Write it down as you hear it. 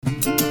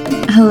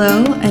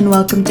Hello and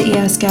welcome to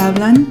Ias que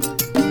Hablan,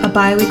 a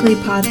bi-weekly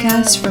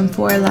podcast from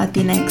four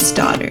Latinx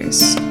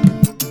daughters.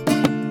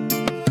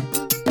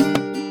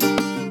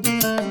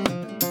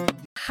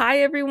 Hi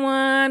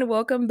everyone,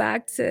 welcome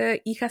back to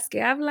Hijas que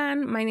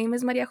Hablan. My name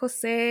is Maria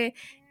Jose,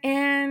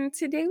 and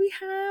today we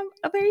have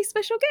a very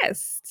special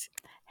guest.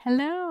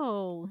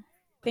 Hello.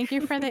 Thank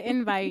you for the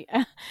invite.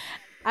 We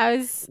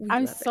I'm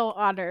love it. so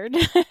honored.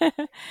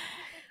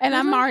 And We're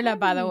I'm so Marla,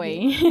 by the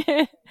happy.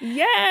 way.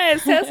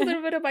 Yes, tell us a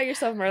little bit about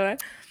yourself, Marla.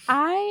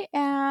 I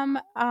am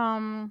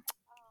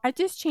I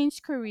just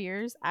changed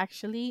careers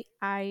actually.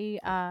 I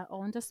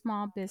owned a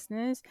small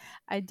business.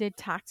 I did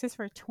taxes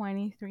for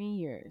 23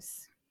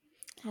 years.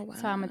 Oh wow.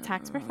 So I'm a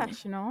tax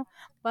professional,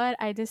 but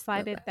I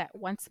decided that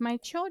once my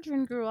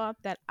children grew up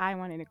that I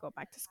wanted to go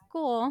back to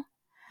school.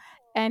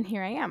 And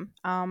here I am.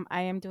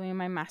 I am doing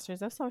my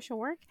master's of social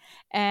work,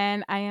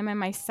 and I am in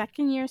my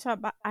second year. So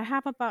I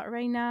have about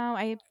right now,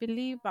 I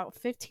believe, about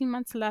 15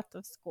 months left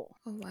of school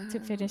Oh wow.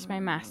 to finish my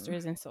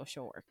master's in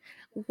social work.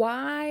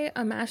 Why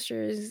a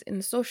master's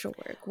in social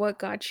work? What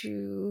got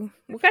you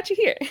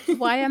here?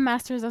 Why a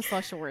master's of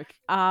social work?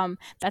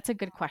 That's a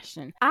good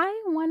question. I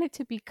wanted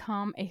to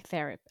become a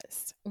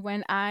therapist.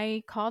 When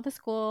I called the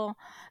school,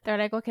 they're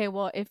like, okay,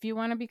 well, if you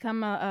want to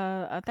become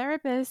a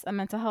therapist, a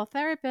mental health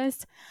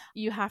therapist,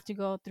 you have to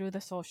go through the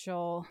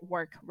social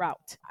work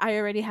route. I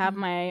already have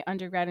my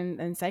undergrad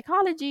in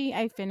psychology.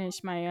 I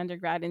finished my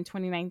undergrad in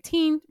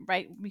 2019,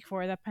 right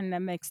before the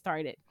pandemic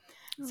started.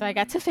 So I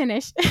got to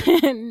finish,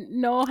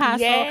 no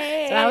hassle.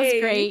 Yay! So that was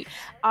great.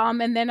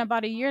 And then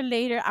about a year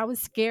later, I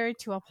was scared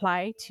to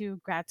apply to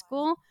grad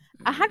school.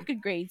 I had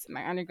good grades in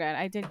my undergrad.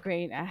 I did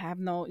great. I have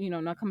no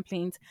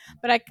complaints.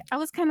 But I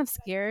was kind of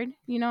scared.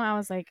 I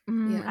was like,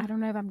 I don't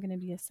know if I'm going to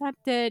be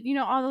accepted.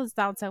 All those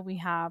doubts that we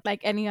have,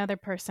 like any other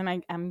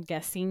person, I'm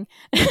guessing.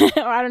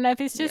 Or I don't know if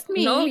it's just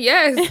me. No,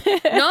 yes.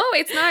 No,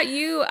 it's not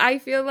you. I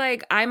feel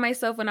like I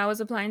myself, when I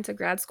was applying to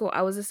grad school,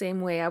 I was the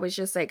same way. I was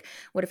just like,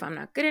 what if I'm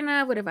not good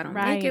enough? What if I don't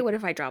make it? What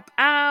if I drop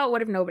out?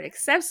 What if nobody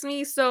accepts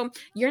me? So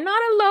you're not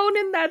alone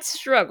in that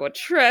struggle.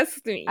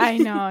 Trust me. I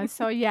know.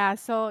 So yeah,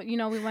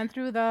 we went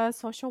through the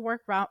social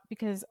work route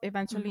because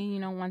eventually,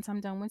 once I'm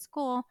done with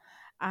school,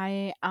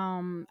 I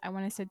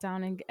want to sit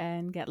down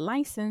and get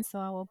licensed, so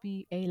I will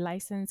be a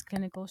licensed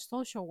clinical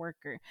social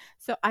worker,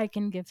 so I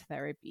can give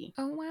therapy.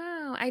 Oh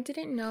wow, I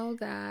didn't know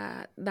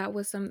that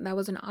was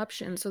an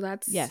option. So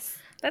that's Yes.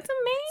 that's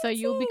amazing. So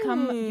you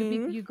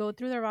go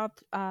through the route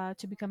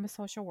to become a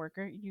social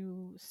worker.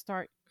 You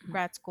start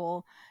grad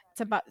school.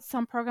 It's about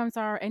some programs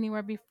are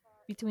anywhere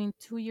between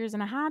 2 years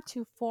and a half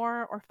to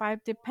 4 or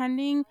 5,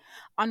 depending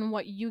on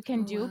what you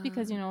can do.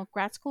 Because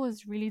grad school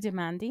is really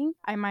demanding.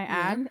 I might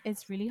add,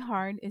 it's really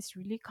hard. It's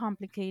really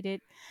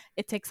complicated.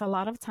 It takes a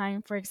lot of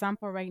time. For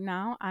example, right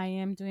now I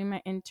am doing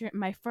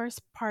my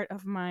first part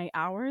of my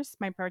hours,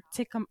 my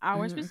practicum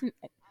hours, which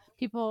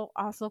people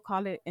also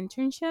call it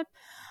internship.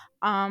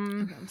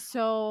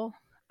 So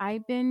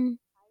I've been,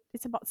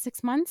 it's about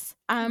 6 months.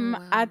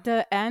 At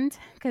the end,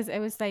 because it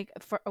was like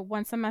for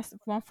one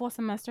full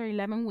semester,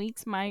 11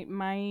 weeks.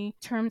 My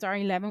terms are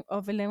 11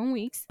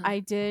 weeks.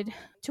 I did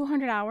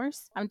 200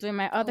 hours. I'm doing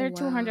my other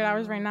 200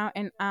 hours right now,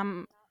 and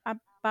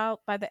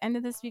about by the end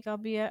of this week I'll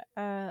be at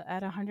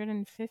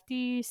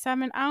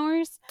 157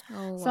 hours.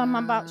 So I'm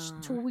about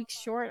 2 weeks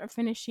short of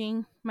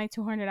finishing my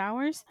 200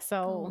 hours.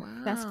 So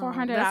that's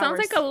 400 hours. That sounds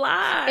like a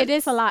lot. It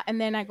is a lot.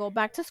 And then I go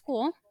back to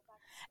school.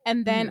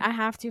 And then I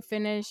have to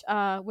finish,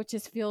 which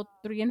is field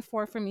 3 and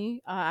 4 for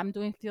me. I'm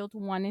doing field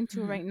 1 and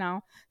 2 right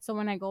now. So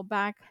when I go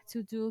back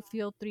to do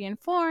field 3 and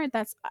 4,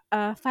 that's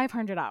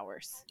 500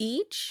 hours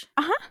Each?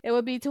 It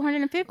would be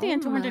 250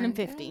 and Oh my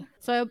 250. God.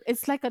 So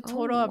it's like a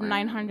total of wow.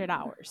 900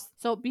 hours.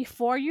 So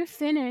before you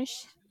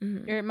finish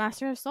your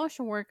Master of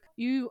Social Work,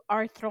 you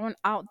are thrown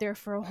out there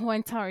for a whole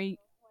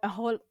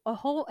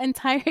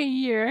entire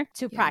year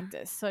to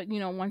practice. So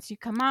once you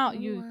come out,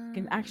 you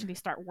can actually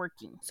start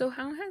working. So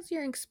how has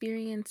your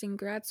experience in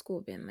grad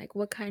school been? Like,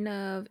 what kind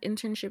of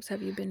internships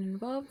have you been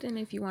involved in?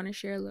 If you want to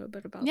share a little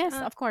bit about Yes,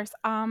 that. of course.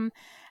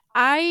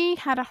 I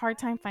had a hard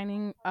time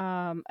finding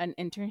an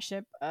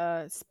internship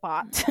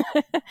spot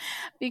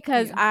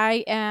because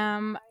I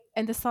am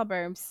in the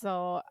suburbs.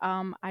 So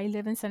I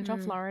live in Central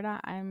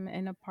Florida. I'm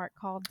in a part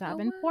called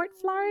Davenport,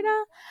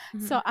 Florida.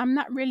 So I'm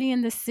not really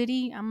in the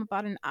city. I'm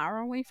about an hour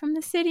away from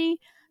the city.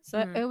 So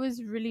it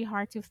was really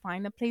hard to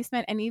find a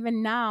placement. And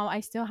even now,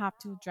 I still have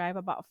to drive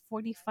about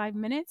 45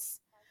 minutes.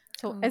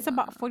 So it's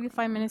about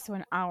 45 minutes to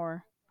an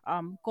hour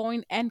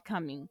going and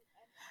coming.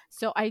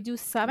 So I do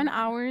 7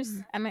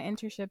 hours at my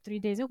internship 3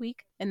 days a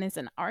week, and it's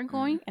an hour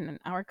going and an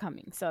hour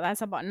coming. So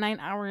that's about 9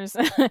 hours.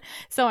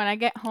 So when I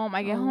get home,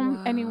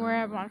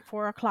 anywhere around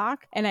 4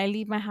 o'clock, and I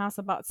leave my house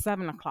about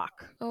 7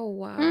 o'clock. Oh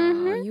wow,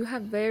 you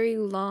have very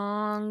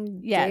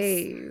long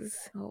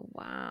days. Oh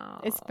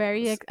wow, It's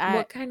very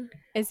what kind?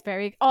 It's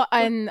very. Oh,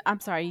 and I'm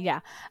sorry.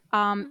 Yeah,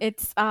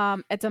 it's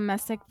a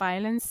domestic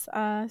violence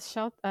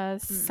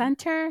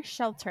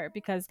shelter,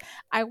 because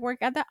I work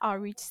at the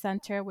outreach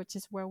center, which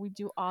is where we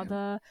do all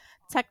the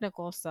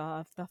technical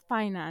stuff, the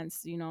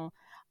finance,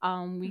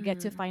 We get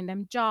to Mm. find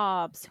them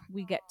jobs.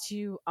 We get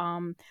to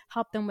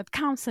help them with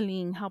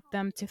counseling, help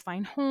them to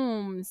find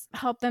homes,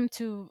 help them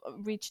to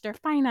reach their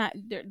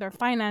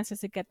finances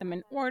to get them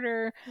in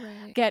order,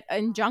 Right. get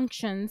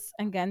injunctions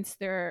against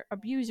their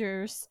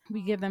abusers.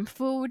 We give them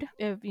food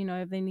if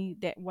they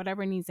need that,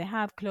 whatever needs they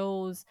have,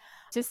 clothes,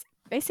 just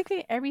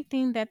basically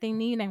everything that they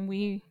need, and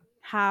we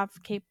have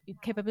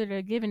capability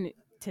of giving it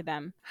to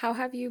them. How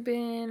has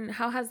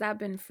that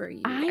been for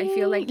you? I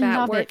feel I like that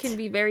love work can it.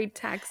 be very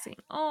taxing.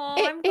 Oh,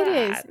 It I'm it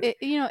is.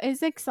 glad.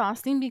 It's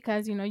exhausting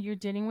because you're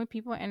dealing with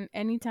people, and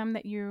anytime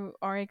that you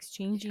are Yeah.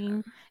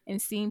 exchanging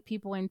and seeing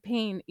people in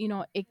pain,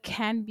 it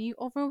can be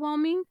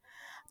overwhelming.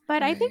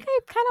 But I think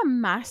Right. I kind of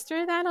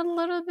mastered that a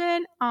little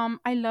bit.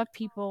 I love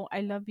people. I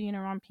love being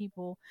around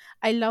people.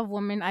 I love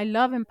women. I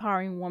love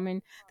empowering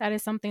women. That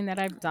is something that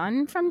I've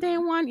done from day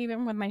Mm. one,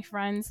 even with my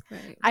friends.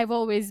 Right. I've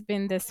always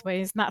been this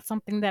way. It's not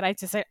something that I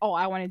just say, "Oh,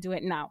 I want to do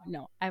it now."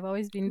 No, I've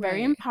always been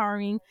very Right.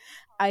 empowering.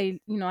 I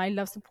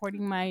love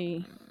supporting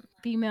my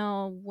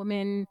female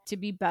women to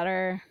be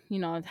better,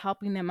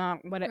 helping them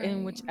out in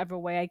Right. whichever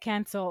way I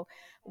can. So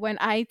when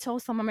I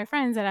told some of my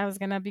friends that I was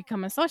gonna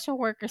become a social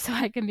worker so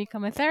I can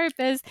become a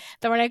therapist,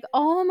 they were like,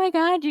 "Oh my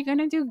God, you're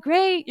gonna do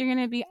great. You're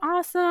gonna be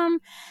awesome."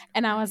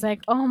 And I was Right.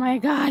 like, "Oh my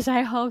gosh,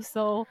 I hope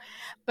so."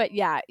 But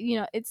yeah,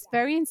 it's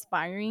very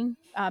inspiring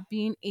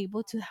being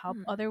able to help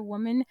Mm. other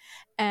women.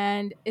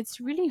 And it's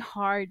really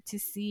hard to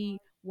see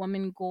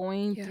women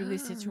going through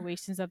these Yeah.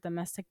 situations of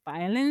domestic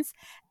violence.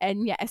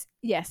 And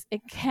yes,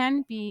 it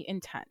can be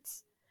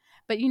intense.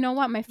 But you know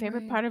what? My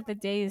favorite Right. part of the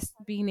day is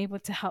being able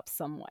to help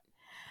someone.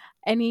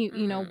 Any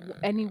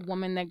Mm.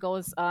 woman that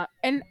goes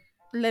and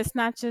let's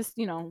not just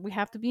we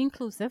have to be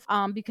inclusive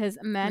because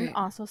men Right.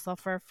 also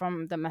suffer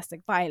from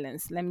domestic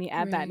violence. Let me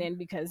add that Right. in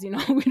because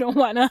we don't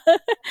want to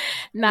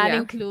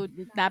Yeah.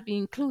 not be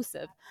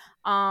inclusive.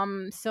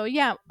 So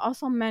yeah,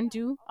 also men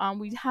do.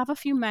 We have a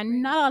few men,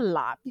 Right. not a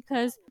lot,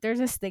 because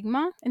there's a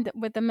stigma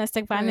with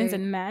domestic violence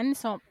Right. in men.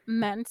 So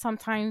men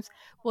sometimes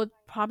would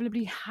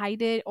probably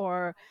hide it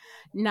or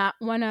not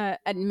want to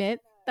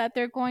admit that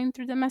they're going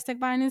through domestic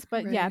violence.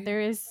 But yeah, Right.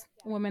 there is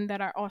women that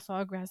are also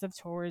aggressive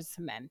towards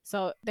men.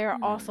 So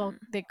Mm.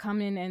 they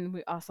come in and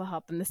we also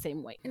help them the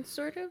same way. And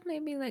sort of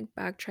maybe like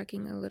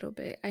backtracking a little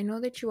bit. I know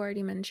that you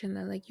already mentioned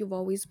that like you've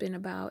always been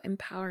about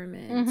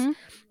empowerment, Mm-hmm.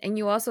 and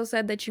you also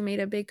said that you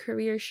made a big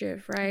career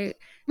shift, right?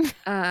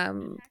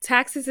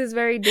 Taxes is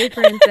very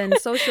different than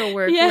social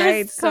work,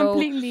 right? Yes, So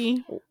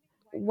completely.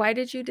 why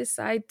did you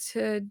decide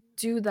to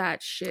do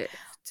that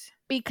shift?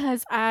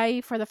 Because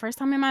for the first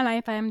time in my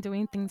life, I am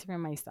doing things for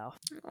myself.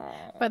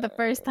 For the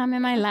first time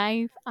in my Oh.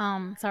 life,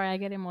 sorry, I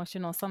get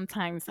emotional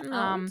sometimes.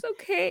 No, it's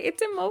okay.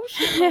 It's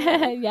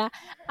emotional. Yeah,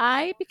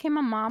 I became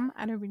a mom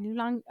at a really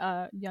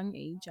young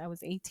age. I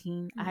was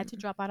 18. I had to Mm.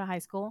 drop out of high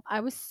school.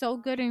 I was so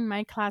good in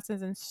my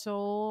classes and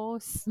so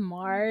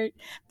smart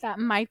that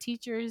my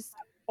teachers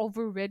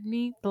overrid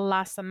me the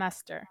last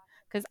semester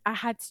because I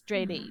had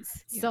straight Mm.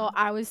 A's. Yeah. So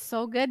I was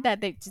so good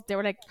that they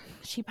were like,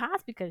 she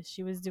passed because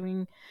she was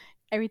doing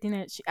everything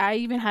I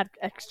even had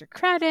extra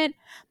credit.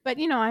 But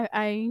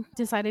I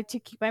decided to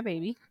keep my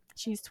baby.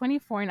 She's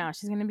 24 now.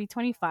 She's gonna be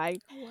 25.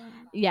 Wow.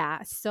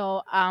 Yeah.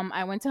 So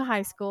I went to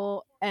high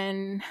school,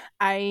 and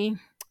I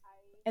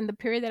in the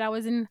period that I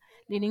was in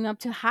leading up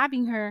to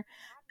having her,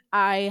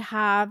 I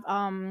have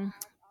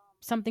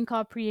something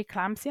called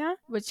preeclampsia,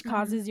 which Mm-hmm.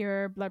 causes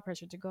your blood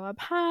pressure to go up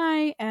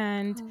high.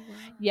 And Oh wow.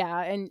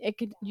 yeah, and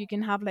you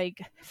can have like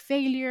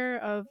failure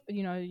of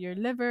your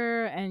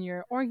liver and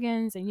your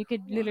organs, and you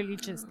could literally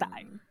just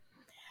die. Wow.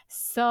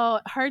 So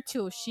her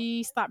too,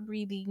 she stopped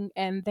breathing,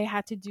 and they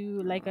had to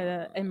do like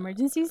a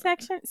emergency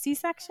section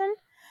C-section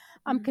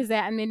Mm. because they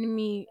admitted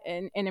me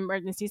in an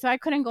emergency, so I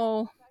couldn't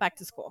go back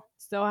to school,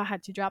 so I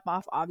had to drop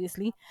off,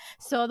 obviously.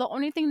 So the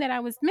only thing that I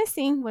was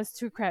missing was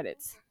 2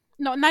 credits.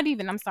 No, not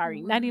even, I'm Oh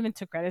sorry, not wow. even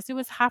 2 credits. It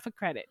was half a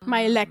credit,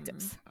 my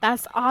electives.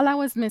 That's all I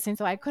was missing,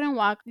 so I couldn't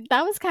walk.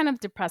 That was kind of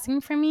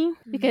depressing for me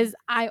Mm. because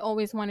I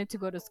always wanted to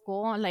go to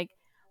school. Like,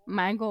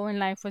 my goal in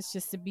life was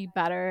just to be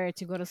better,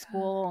 to go to Yeah.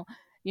 school,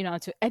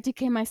 to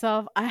educate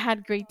myself. I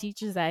had great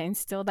teachers that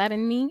instilled that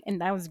in me, and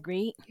that was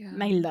great,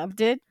 and I Yeah.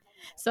 loved it.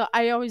 So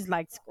I always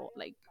liked school.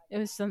 Like, it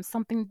was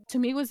something to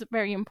me was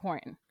very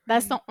important.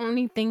 That's Right. the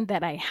only thing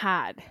that I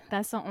had.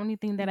 That's the only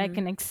thing that I Mm.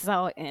 can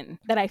excel in.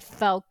 That I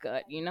felt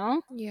good.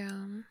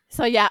 Yeah.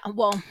 So yeah,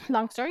 well,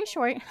 long story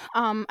short,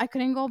 I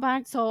couldn't go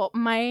back. So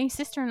my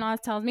sister-in-law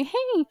tells me,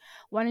 "Hey,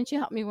 why don't you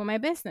help me with my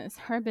business?"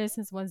 Her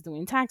business was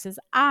doing taxes.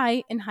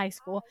 I in high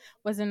school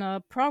was in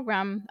a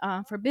program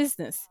for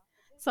business.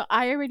 So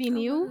I already Oh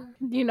knew,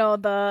 wow.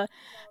 the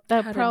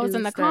How to pros do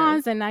and the stuff.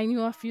 cons, and I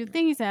knew a few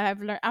things that I've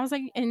learned. I was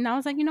like,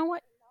 you know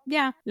what?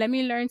 Yeah, let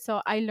me learn.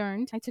 So I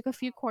learned. I took a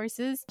few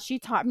courses. She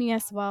taught me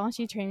as well.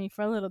 She trained me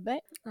for a little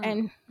bit. Oh.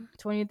 And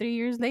 23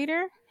 years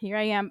later, here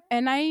I am.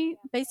 And I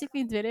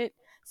basically did it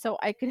so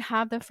I could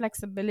have the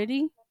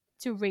flexibility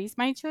to raise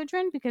my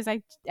children because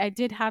I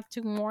did have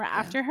two more Yeah.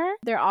 after her.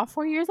 They're all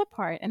 4 years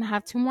apart, and I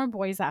have two more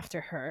boys after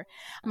her.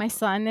 My Oh.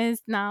 son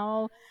is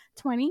now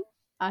 20.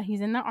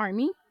 He's in the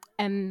army.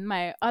 And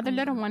my other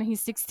little Oh. one,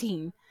 he's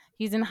 16.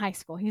 He's in high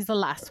school. He's the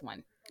last one.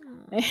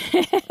 Oh.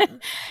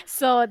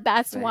 So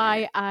that's Right.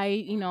 why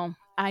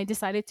I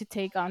decided to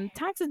take on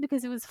taxes,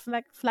 because it was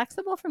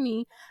flexible for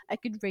me. I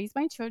could raise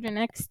my children,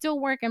 and I could still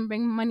work and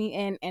bring money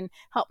in and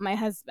help my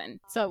husband.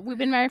 So we've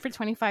been married for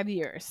 25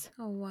 years.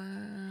 Oh,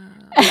 wow.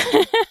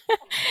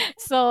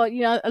 So,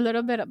 a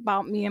little bit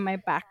about me and my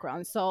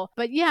background. So,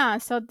 but yeah,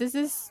 so this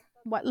is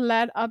what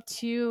led up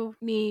to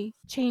me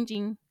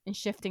changing and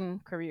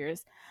shifting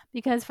careers.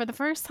 Because for the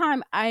first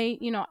time, I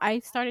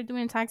started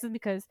doing taxes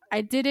because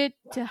I did it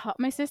to help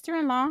my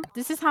sister-in-law.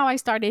 This is how I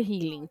started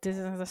healing. This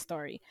is the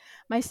story.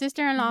 My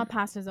sister-in-law Mhm.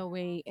 passes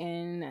away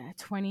in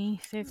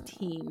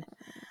 2015.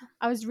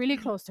 I was really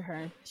close to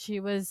her. She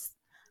was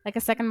like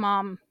a second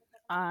mom.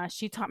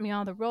 She taught me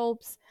all the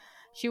ropes.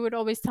 She would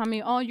always tell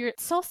me, "Oh, you're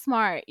so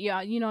smart.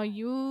 Yeah,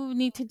 you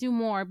need to do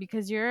more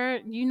because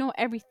you know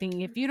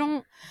everything. If you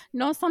don't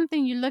know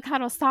something, you look how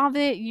to solve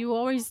it. You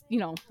always,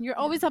 you're Yeah.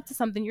 always up to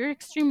something. You're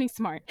extremely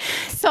smart."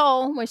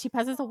 So when she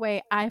passes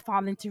away, I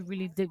fall into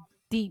really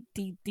deep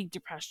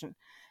depression.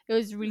 It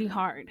was really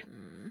hard.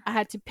 Mm. I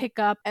had to pick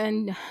up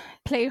and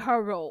play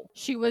her role.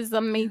 She was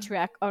the Yeah.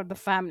 matriarch of the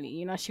family.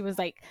 She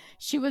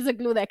was the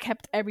glue that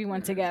kept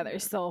everyone together.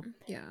 So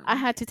Yeah. I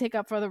had to take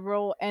up for the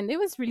role, and it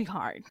was really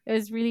hard. It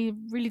was really,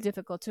 really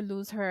difficult to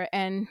lose her.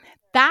 And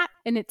that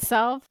in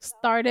itself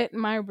started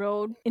my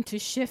road into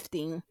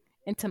shifting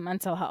into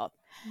mental health.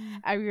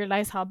 Mm. I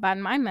realized how bad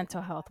my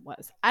mental health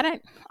was. I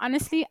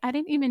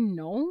didn't even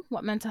know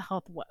what mental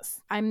health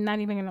was. I'm not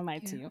even gonna lie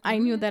to Yeah. you. I Oh,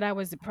 knew yeah. that I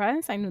was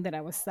depressed. I knew that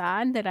I was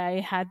sad, that I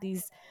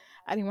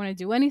didn't want to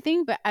do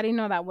anything, but I didn't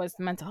know that was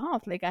mental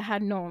health. Like, I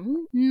had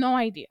no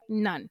idea,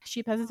 none.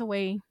 She passes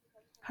away.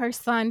 Her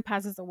son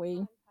passes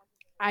away.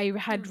 I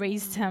had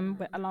raised him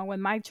along with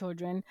my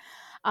children.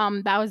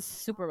 That was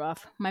super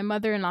rough. My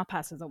mother-in-law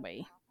passes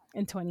away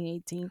in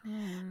 2018.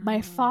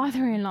 My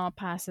father-in-law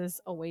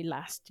passes away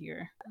last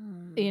year.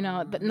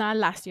 But not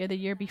last year, the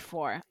year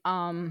before.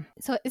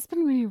 So it's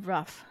been really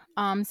rough.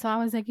 So I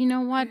was like, you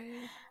know what?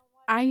 Right.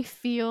 I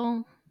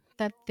feel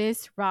that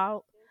this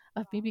route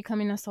of me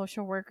becoming a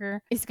social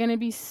worker is going to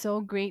be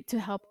so great to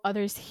help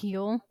others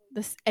heal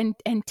this and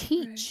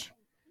Right.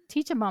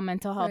 teach about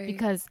mental health, Right.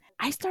 because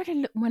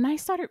when I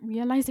started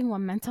realizing what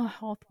mental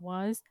health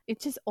was,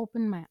 it just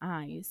opened my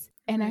eyes.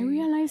 And I Right.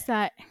 realized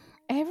that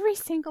every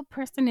single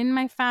person in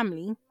my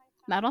family,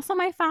 not also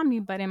my family,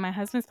 but in my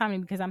husband's family,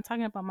 because I'm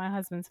talking about my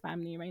husband's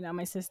family right now,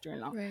 my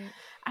sister-in-law, Right.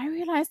 I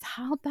realized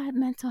how bad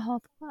mental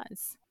health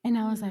was. And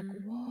I was like,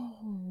 Mm.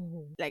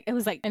 whoa. Like, it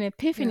was like an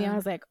epiphany. I Yeah.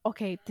 was like,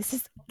 okay, this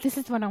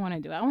is what I want to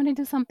do. I want to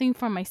do something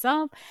for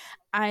myself.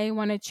 I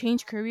want to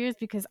change careers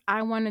because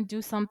I want to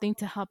do something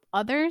to help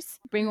others,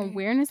 bring Right.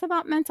 awareness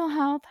about mental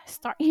health,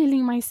 start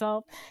healing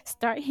myself,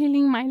 start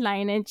healing my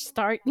lineage,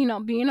 start,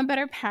 being a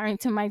better parent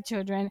to my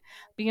children,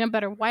 being a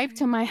better wife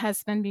to Right. my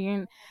husband,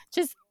 being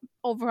just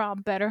overall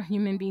better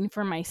human being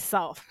for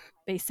myself,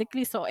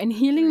 basically. So in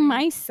healing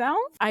Right. myself,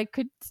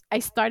 I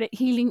started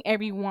healing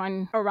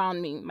everyone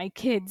around me, my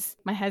kids,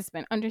 my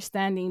husband,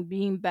 understanding,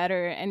 being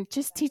better, and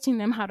just teaching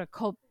them how to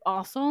cope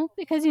also,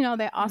 because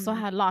they also Mm.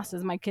 had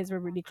losses. My kids were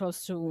really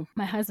close to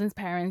my husband's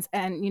parents,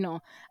 and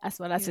as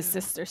well as his Yeah.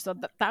 sister, so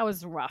that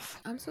was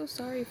rough. I'm so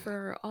sorry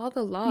for all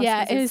the loss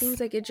Yeah, because it it was seems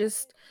like it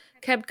just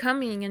kept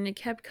coming and it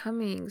kept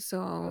coming.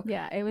 So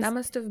yeah, it that was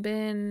must have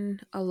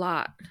been a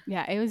lot.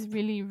 yeah, it was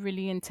really,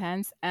 really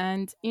intense.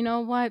 And you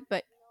know what?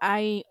 But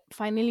I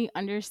finally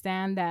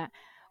understand that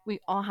we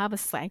all have a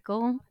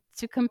cycle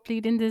to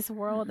complete in this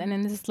world and Mhm.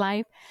 in this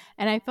life.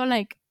 And I feel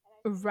like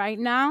right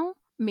now,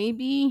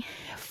 maybe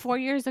 4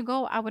 years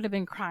ago, I would have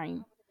been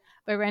crying.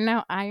 But right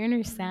now, I Mhm.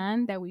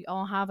 understand that we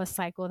all have a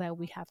cycle that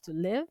we have to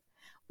live.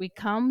 We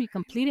come, we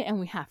complete it, and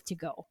we have to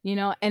go.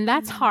 And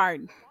that's Mhm.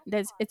 hard.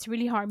 It's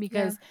really hard, Yeah.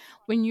 because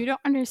when you don't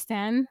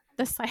understand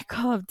the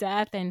cycle of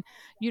death, and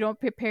you don't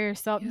prepare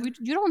yourself, Yeah.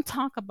 you don't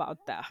talk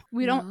about death.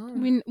 We don't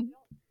No. we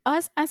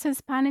Us as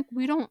Hispanic,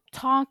 we don't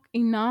talk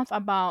enough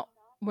about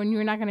when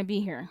you're not going to be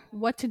here,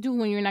 what to do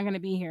when you're not going to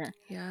be here.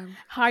 Yeah.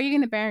 How are you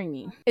going to bury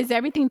me? Is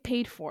everything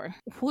paid for?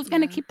 Who's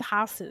going to Yeah. keep the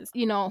houses?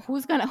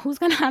 Who's going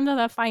to handle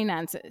the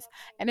finances?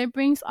 And it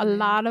brings a Right.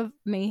 lot of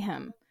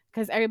mayhem,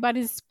 because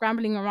everybody's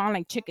scrambling around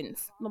like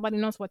chickens. Nobody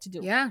knows what to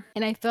do. Yeah.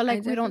 And I feel I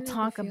like we don't definitely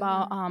talk feel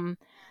about that.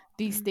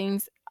 these Mm.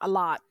 things a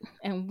lot,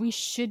 and we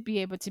should be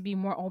able to be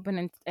more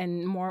open,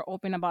 and more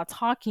open about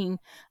talking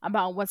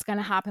about what's going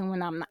to happen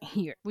when I'm not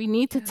here. We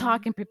need to Yeah.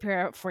 talk and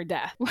prepare for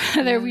death,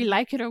 whether Yeah. we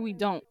like it or we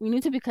don't. We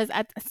need to, because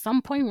at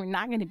some point we're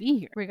not going to be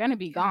here. We're going to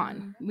be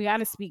gone. Yeah. We got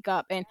to speak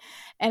up. And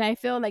I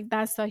feel like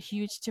that's a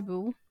huge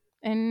taboo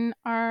in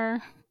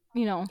our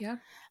you know Yeah.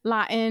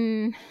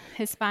 Latin,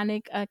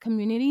 Hispanic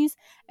communities,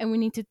 and we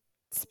need to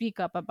speak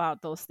up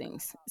about those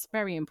things. It's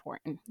very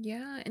important.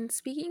 Yeah, and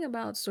speaking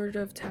about sort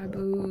of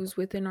taboos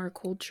within our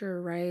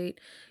culture, right?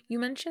 You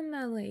mentioned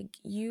that like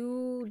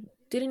you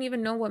didn't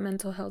even know what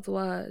mental health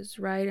was,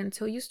 right?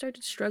 Until you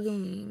started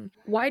struggling.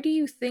 Why do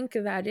you think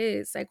that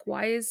is? Like,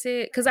 why is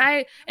it? Because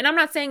and I'm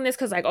not saying this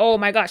because, like, oh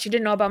my gosh, you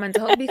didn't know about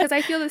mental health, because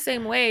I feel the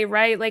same way,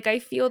 right? Like, I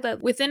feel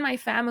that within my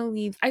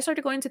family, I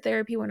started going to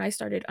therapy when I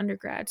started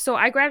undergrad. So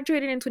I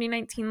graduated in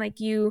 2019, like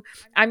you.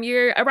 I'm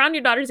around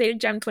your daughter's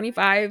age. I'm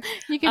 25.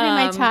 You can be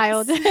my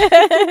child.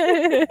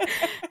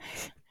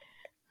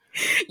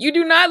 You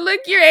do not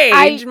look your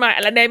age.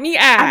 Let me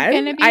add.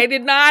 I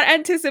did not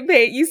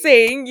anticipate you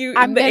saying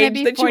I'm the gonna age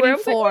be that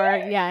 44. You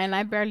were. Yeah, and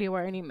I barely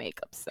wear any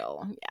makeup,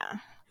 so yeah.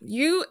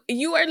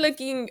 You are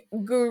looking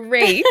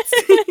great.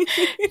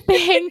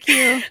 Thank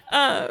you.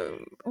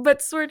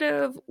 But sort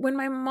of when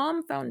my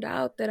mom found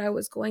out that I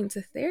was going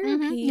to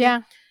therapy,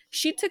 yeah,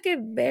 she took it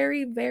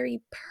very,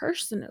 very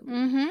personally.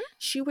 Mm-hmm.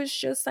 She was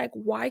just like,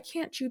 why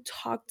can't you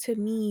talk to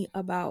me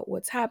about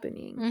what's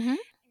happening? Mm-hmm.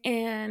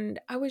 And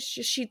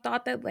she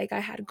thought that like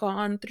I had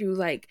gone through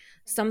like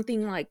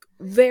something like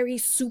very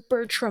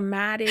super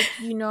traumatic,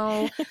 you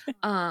know.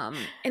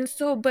 And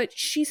so, but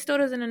she still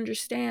doesn't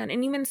understand.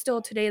 And even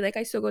still today, like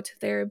I still go to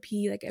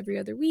therapy like every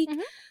other week. Mhm.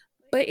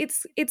 But it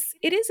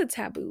is a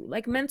taboo.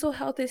 Like mental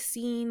health is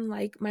seen,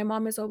 like my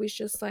mom is always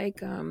just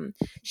like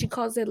she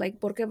calls it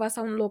like porque vas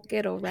a un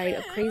loquero, right?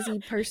 A crazy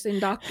person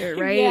doctor,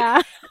 right?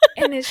 Yeah.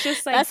 And it's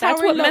just like That's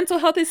that's what mental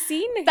health is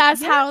seen.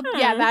 That's how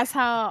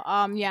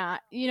yeah.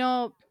 You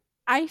know,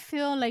 I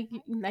feel like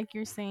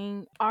you're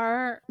saying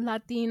our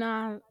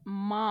Latina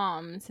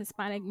moms,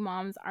 Hispanic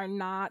moms are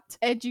not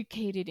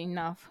educated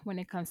enough when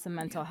it comes to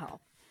mental health.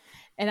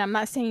 And I'm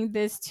not saying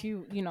this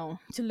to,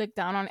 to look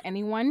down on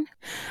anyone,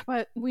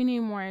 but we need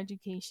more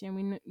education.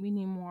 We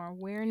need more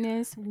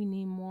awareness. We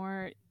need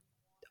more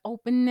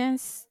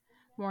openness,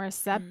 more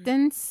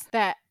acceptance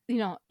that,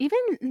 even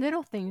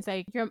little things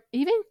like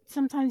even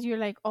sometimes you're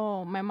like,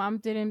 oh, my mom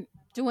didn't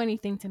do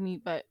anything to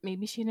me, but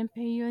maybe she didn't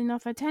pay you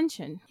enough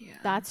attention. Yeah.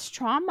 That's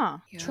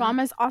trauma. Yeah.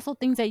 Trauma is also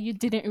things that you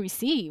didn't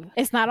receive.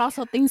 It's not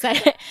also things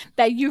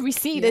that you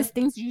received. It's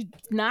things you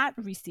not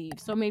receive.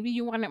 So maybe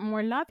you wanted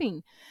more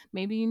loving.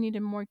 Maybe you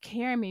needed more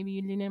care. Maybe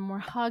you needed more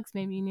hugs.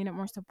 Maybe you needed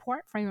more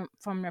support from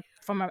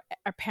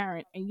a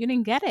parent, and you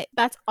didn't get it.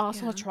 That's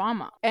also a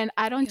trauma. And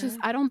I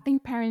don't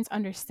think parents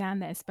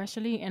understand that,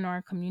 especially in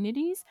our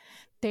communities.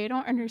 They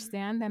don't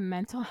understand that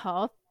mental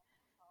health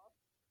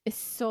is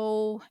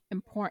so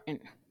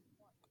important.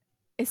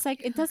 It's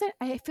like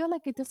I feel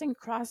like it doesn't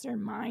cross their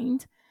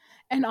mind,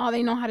 and all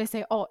they know how to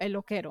say, oh, el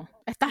loquero,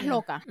 estás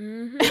loca.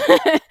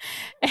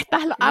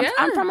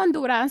 I'm from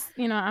Honduras,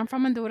 I'm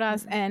from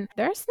Honduras, and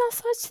there's no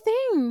such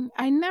thing.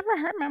 I never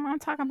heard my mom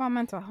talk about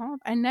mental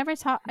health. I never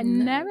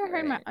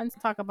heard my aunt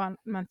talk about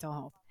mental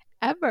health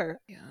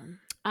ever.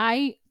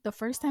 The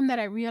first time that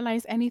I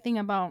realized anything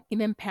about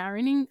even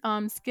parenting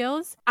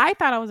skills, I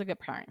thought I was a good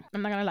parent.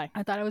 I'm not gonna lie.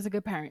 I thought I was a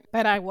good parent,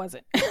 but I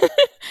wasn't.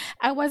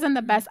 I wasn't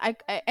the best.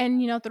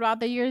 And throughout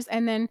the years,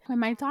 and then when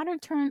my daughter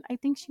turned, I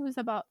think she was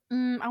about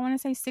I want to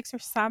say 6 or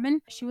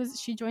 7.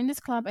 She joined this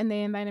club, and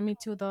they invited me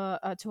to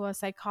a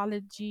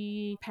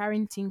psychology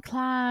parenting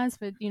class.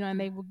 But and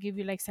they will give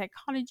you like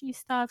psychology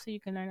stuff so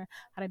you can learn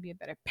how to be a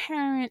better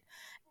parent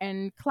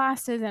and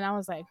classes. And I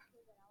was like,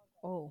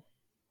 oh,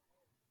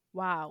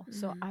 wow.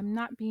 So I'm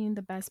not being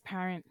the best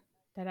parent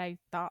that I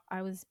thought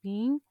I was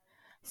being.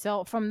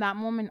 So from that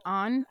moment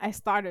on, I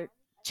started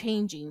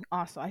changing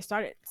also. I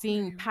started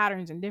seeing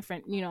patterns and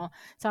different,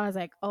 so I was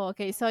like, oh,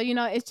 okay. So,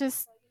 it's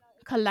just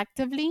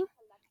collectively,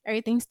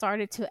 everything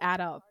started to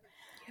add up.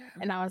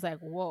 And I was like,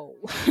 whoa.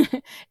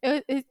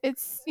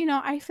 It's,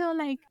 I feel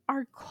like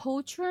our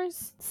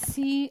cultures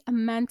see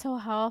mental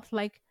health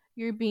like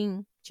you're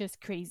being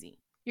just crazy.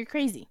 You're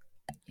crazy.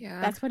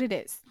 Yeah. That's what it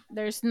is.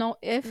 There's no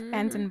if,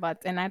 ands, and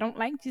buts. And I don't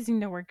like using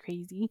the word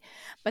crazy,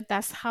 but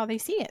that's how they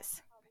see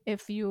us.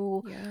 If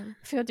you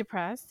feel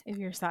depressed, if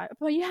you're sad,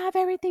 but you have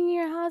everything in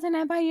your house and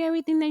I buy you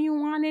everything that you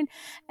wanted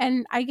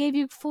and I gave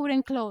you food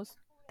and clothes,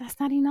 that's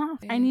not enough.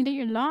 I needed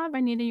your love. I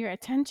needed your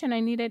attention.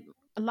 I needed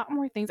a lot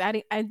more things.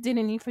 I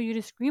didn't need for you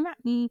to scream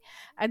at me.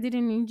 I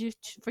didn't need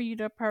for you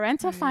to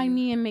parentify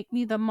me and make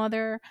me the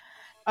mother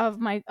of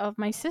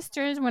my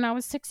sisters when I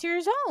was 6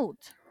 years old.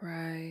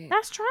 Right.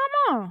 That's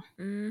trauma.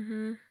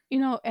 And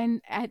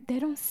they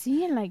don't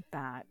see it like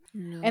that.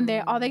 No. And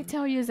all they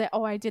tell you is that,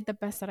 oh, I did the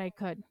best that I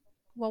could.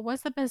 What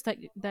was the best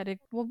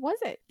what was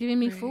it? Giving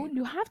me food?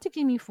 You have to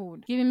give me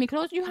food. Giving me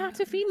clothes? You have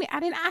to feed me. I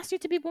didn't ask you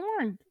to be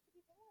born.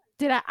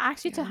 Did I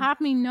ask you to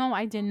have me? No,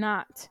 I did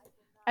not.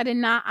 I did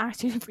not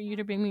ask you for you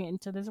to bring me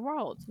into this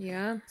world.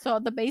 Yeah. So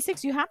the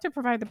basics, you have to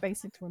provide the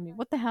basics for me.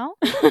 What the hell?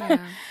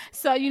 Yeah.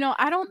 So,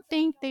 I don't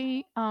think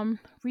they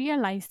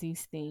realize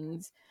these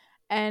things.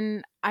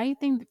 And I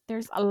think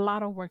there's a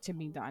lot of work to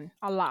be done.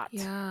 A lot.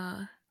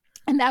 Yeah.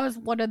 And that was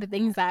one of the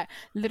things that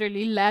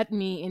literally led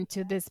me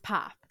into this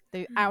path.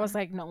 I was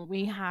like, no,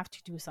 we have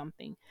to do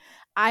something.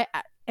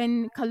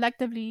 And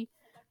collectively,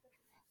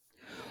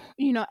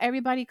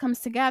 everybody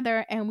comes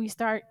together and we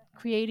start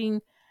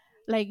creating,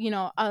 like,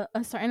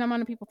 a certain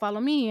amount of people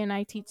follow me and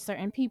I teach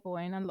certain people,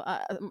 and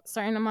a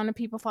certain amount of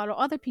people follow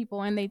other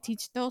people and they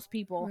teach those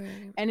people.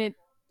 Right. And it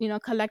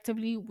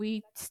collectively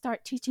we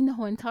start teaching the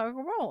whole entire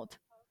world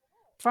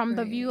from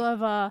the view Right.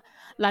 of a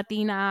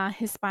Latina,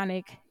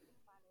 Hispanic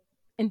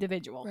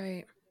individual.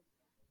 Right.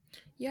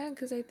 Yeah,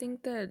 because I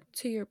think that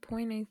to your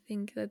point, I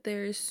think that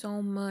there is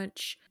so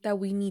much that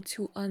we need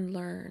to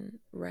unlearn,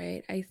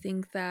 right? I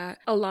think that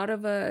a lot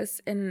of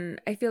us,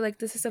 and I feel like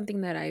this is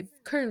something that I've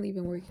currently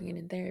been working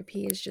in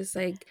therapy, is just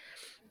like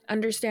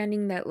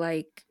understanding that,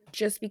 like,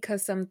 just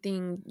because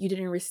something you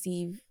didn't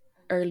receive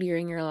earlier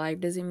in your life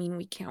doesn't mean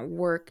we can't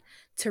work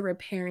to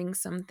repairing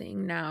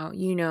something now,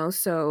 you know?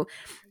 So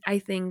I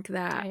think I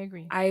that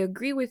agree. I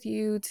agree with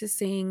you to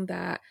saying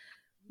that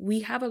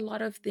we have a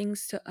lot of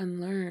things to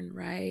unlearn,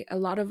 right? A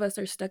lot of us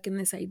are stuck in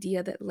this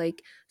idea that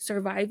like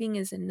surviving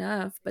is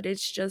enough, but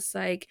it's just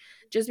like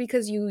just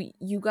because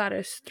you got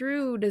us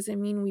through doesn't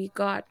mean we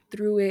got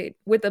through it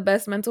with the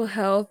best mental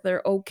health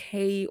or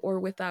okay or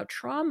without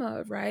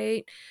trauma,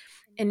 right?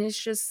 And it's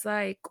just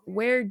like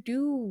where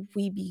do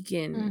we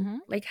begin? Mm-hmm.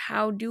 Like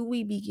how do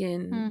we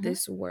begin Mm-hmm.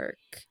 this work?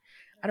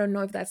 I don't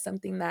know if that's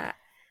something that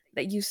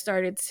you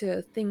started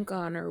to think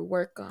on or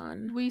work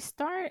on.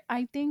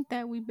 I think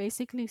that we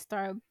basically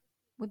start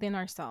within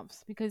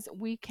ourselves because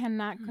we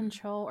cannot Mm,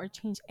 control or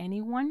change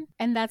anyone.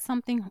 And that's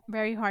something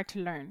very hard to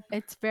learn.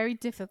 It's very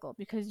difficult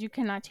because you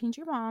cannot change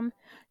your mom,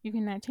 you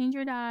cannot change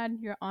your dad,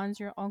 your aunts,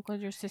 your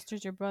uncles, your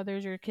sisters, your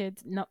brothers, your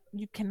kids. No,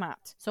 you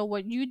cannot. So,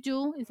 what you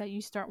do is that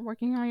you start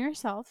working on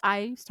yourself.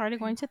 I started right.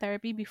 going to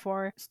therapy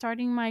before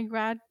starting my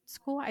grad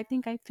school. I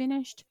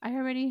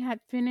already had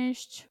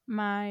finished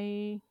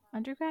my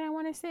undergrad, I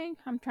want to say.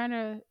 I'm trying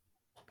to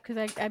because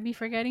I'd be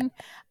forgetting.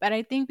 But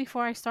I think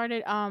before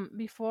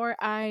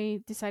I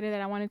decided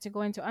that I wanted to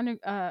go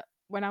into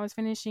when I was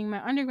finishing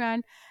my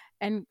undergrad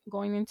and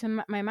going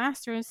into my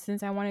master's,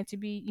 since I wanted to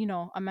be,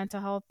 a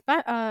mental health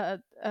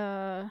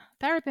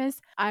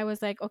therapist, I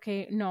was like,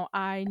 okay, no,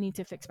 I need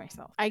to fix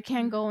myself. I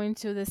can't Mm, go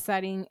into this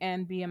setting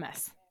and be a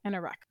mess and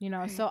a wreck,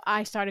 right. So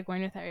I started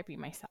going to therapy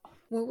myself.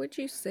 What would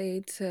you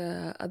say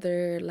to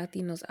other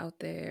Latinos out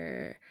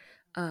there,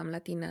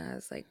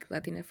 Latinas, like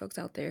Latina folks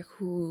out there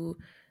who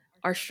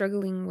are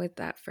struggling with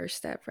that first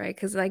step, right?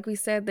 Because, like we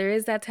said, there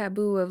is that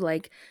taboo of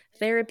like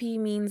therapy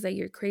means that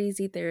you're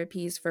crazy.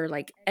 Therapy is for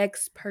like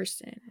X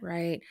person,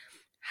 right?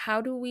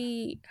 How do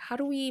we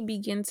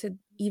begin to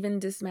even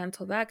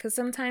dismantle that? Because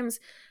sometimes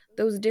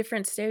those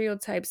different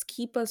stereotypes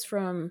keep us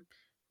from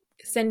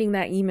sending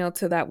that email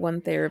to that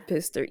one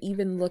therapist or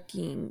even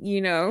looking,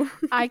 you know?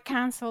 I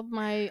canceled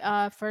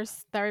my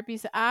first therapy.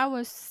 So I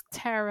was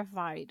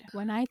terrified.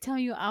 When I tell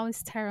you I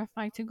was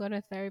terrified to go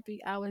to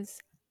therapy, I was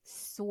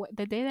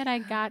the day that I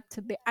got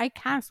to I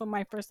canceled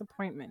my first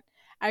appointment.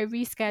 I Yeah.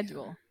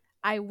 rescheduled.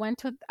 I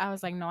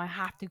was like, no, I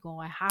have to go.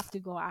 I have to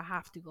go. I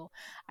have to go.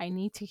 I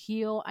need to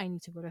heal. I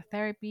need to go to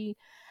therapy.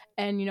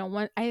 And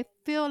when I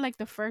feel like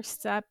the first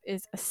step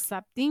is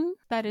accepting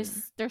that Mm,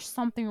 is there's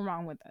something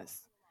wrong with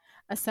us,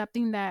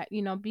 accepting that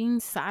being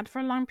sad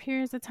for long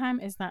periods of time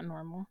is not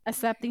normal,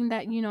 accepting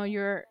that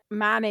you're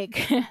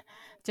manic,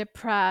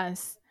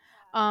 depressed,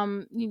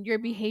 your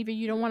behavior,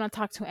 you don't want to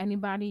talk to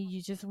anybody,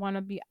 you just want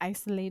to be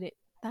isolated.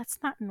 That's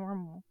not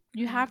normal.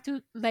 You right. have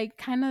to like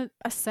kind of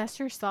assess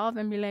yourself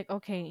and be like,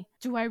 okay,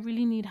 do I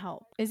really need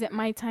help? Is it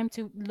my time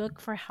to look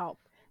for help?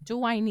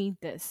 Do I need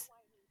this?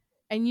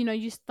 And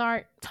you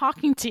start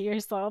talking to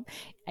yourself.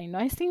 I know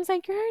it seems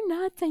like you're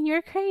nuts and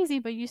you're crazy,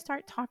 but you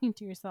start talking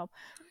to yourself.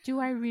 Do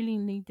I really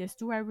need this?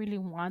 Do I really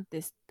want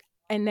this?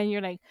 And then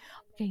you're like,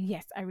 okay,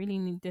 yes, I really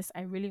need this,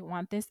 I really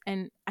want this.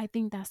 And I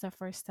think that's the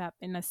first step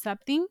in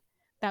accepting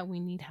that we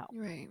need help.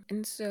 Right.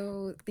 And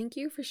so thank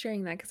you for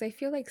sharing that because I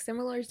feel like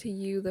similar to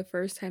you, the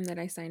first time that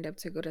I signed up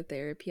to go to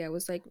therapy, I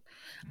was like,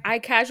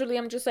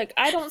 I'm just like,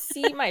 I don't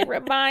see my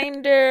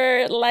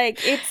reminder. Like,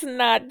 it's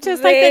not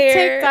Just like the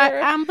TikTok,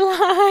 there. I'm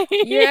blind.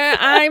 Yeah,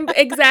 I'm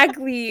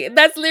exactly.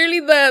 That's literally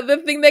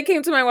the thing that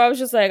came to mind. Where I was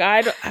just like,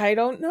 I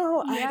don't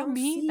know. I Yeah, don't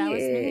me. see That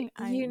was it,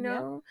 me. you Yep,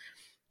 know?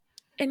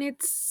 And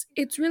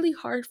it's really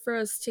hard for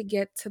us to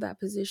get to that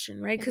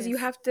position, right? it Because is. you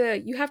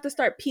have to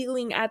start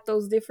peeling at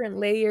those different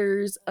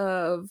layers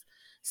of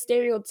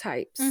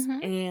stereotypes Mm-hmm.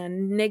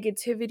 and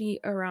negativity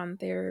around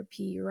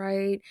therapy,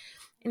 right?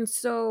 And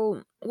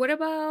so what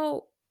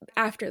about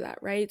after that,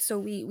 right? So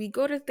we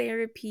go to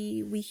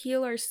therapy, we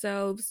heal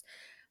ourselves,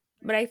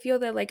 but I feel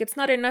that like it's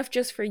not enough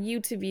just for you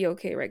to be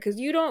okay, right? Because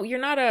you're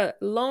not a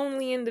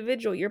lonely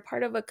individual, you're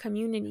part of a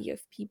community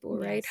of people,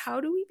 right? Yes. How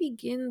do we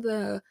begin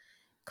the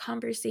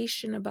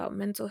conversation about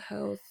mental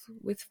health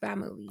with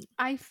family?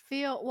 I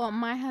feel well.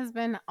 My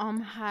husband's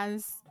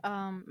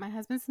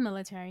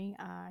military.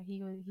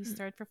 He Mm,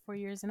 served for 4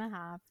 years and a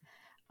half.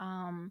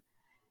 Um,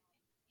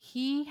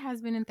 he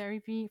has been in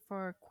therapy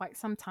for quite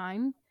some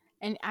time.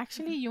 And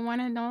actually, mhm. you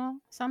want to know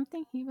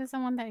something? He was the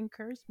one that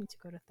encouraged me to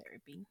go to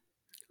therapy.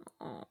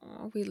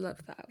 Oh, we love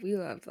that. We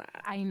love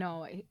that. I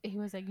know. He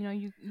was like,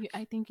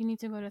 I think you need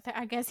to go to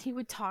I guess he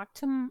would talk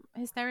to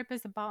his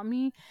therapist about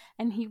me,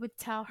 and he would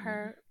tell Mm,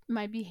 her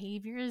my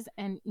behaviors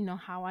and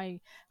how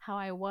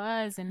I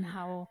was and mm,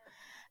 how,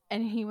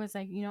 and he was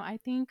like, I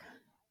think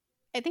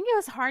it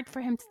was hard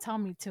for him to tell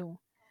me too.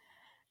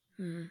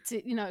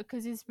 to,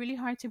 because it's really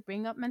hard to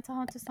bring up mental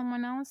health to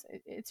someone else.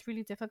 It's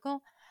really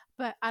difficult.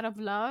 But out of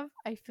love,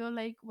 I feel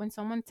like when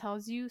someone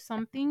tells you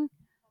something,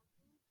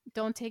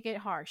 don't take it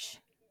harsh.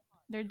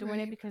 They're doing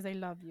it Right. because they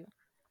love you.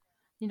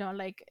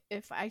 Like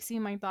if I see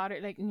my daughter,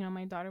 like,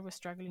 my daughter was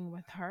struggling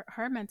with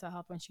her mental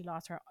health when she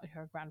lost her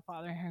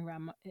grandfather and her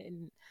grandma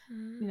and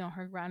Mm.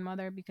 her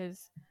grandmother,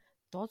 because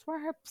those were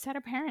her set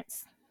of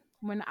parents.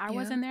 When I Yeah.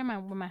 wasn't there,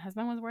 when my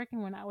husband was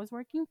working, when I was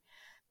working,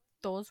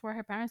 those were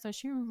her parents. So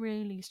she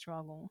really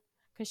struggled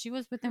because she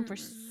was with them for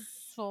Mm.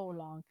 so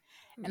long.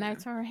 And I Yeah.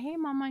 told her, hey,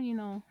 mama,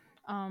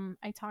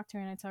 I talked to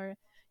her and I told her,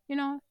 you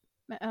know,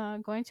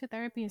 going to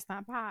therapy is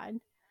not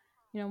bad.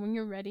 When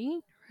you're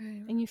ready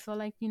Right. and you feel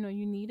like, you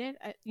need it,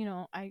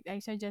 I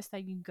suggest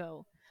that you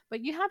go.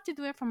 But you have to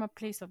do it from a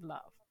place of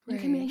love. You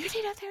can be Right. like,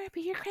 you need a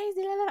therapy, you're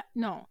crazy. La, la, la.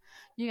 No,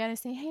 you got to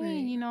say,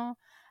 hey, Right.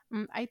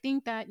 I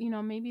think that,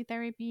 maybe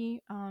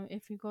therapy,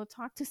 if you go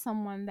talk to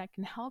someone that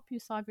can help you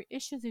solve your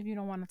issues, if you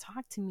don't want to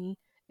talk to me,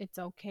 it's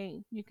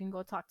okay. You can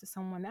go talk to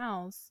someone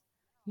else,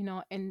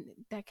 and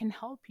that can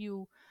help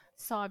you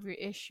solve your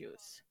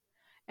issues.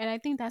 And I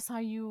think that's how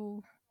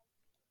you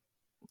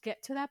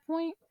get to that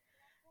point.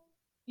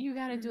 You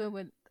got to do it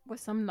Mm. with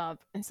some love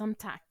and some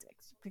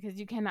tactics, because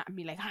you cannot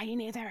be like, oh, you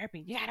need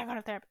therapy, you gotta go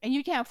to therapy, and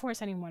you can't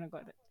force anyone to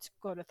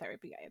go to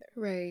therapy either.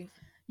 Right.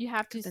 You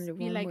have to Because then they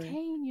be won't like, work.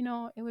 hey,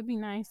 it would be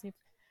nice if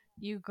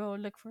you go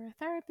look for a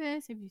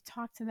therapist. If you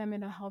talk to them,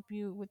 it'll help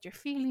you with your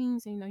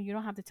feelings. You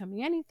don't have to tell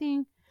me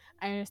anything.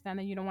 I understand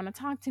that you don't want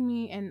to talk to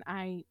me, and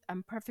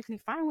I'm perfectly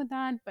fine with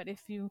that. But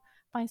if you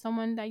find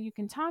someone that you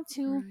can talk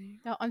to, Right.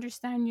 they'll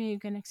understand you. You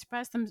can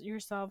express them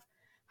yourself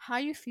how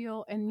you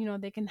feel,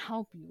 and they can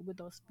help you with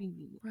those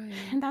feelings.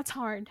 Right. And that's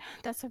hard.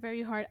 That's a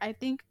very hard. I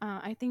think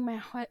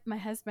my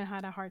husband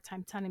had a hard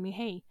time telling me,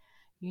 hey,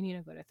 you need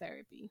to go to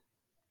therapy.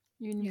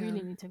 You Yeah.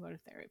 really need to go to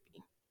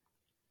therapy,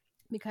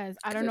 because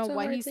I Because don't know it's a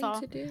what he hard thing saw.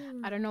 to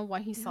do. I don't know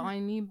what he Yeah. saw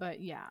in me,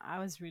 but yeah, I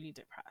was really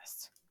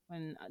depressed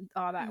when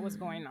all that was Mm.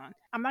 going on.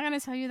 I'm not gonna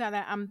tell you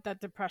that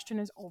depression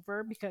is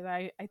over, because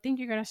I think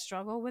you're gonna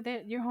struggle with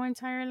it your whole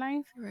entire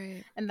life,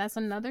 Right. and that's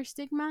another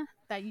stigma,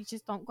 that you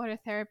just don't go to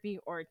therapy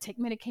or take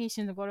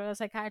medication, or go to a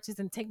psychiatrist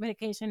and take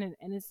medication,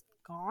 and it's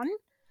gone,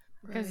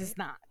 because Right. it's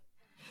not.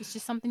 It's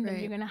just something that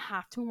you're Right. gonna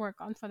have to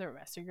work on for the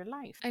rest of your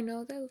life. I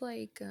know that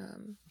like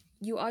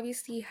you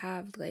obviously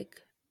have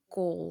like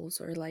goals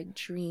or like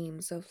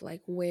dreams of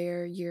like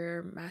where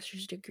your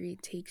master's degree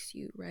takes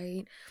you,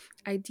 right?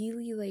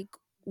 Ideally, like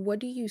what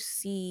do you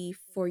see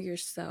for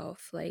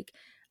yourself like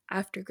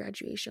after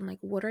graduation? Like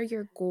what are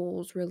your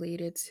goals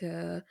related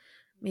to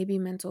maybe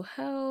mental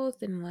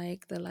health and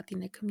like the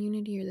Latina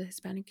community or the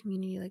Hispanic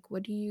community? Like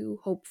what do you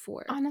hope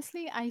for?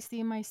 Honestly, I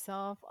see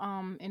myself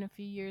in a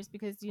few years,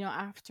 because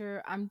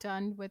after I'm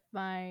done with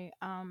my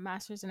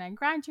masters and I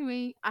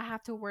graduate, I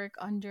have to work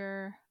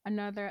under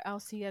another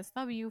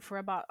LCSW for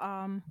about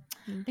I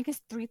Mhm. think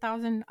it's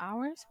 3,000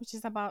 hours, which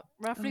is about Oh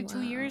roughly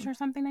 2 years wow. or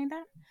something like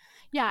that.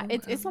 Yeah, Oh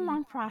it's wow. a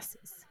long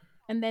process,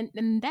 and then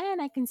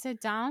I can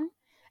sit down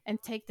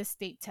and take the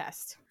state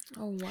test.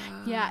 Oh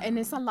Yeah, and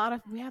wow. it's a lot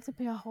of, we have to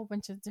pay a whole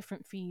bunch of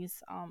different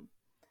fees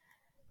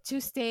to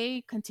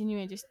stay, continue,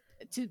 and just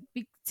to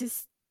be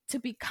to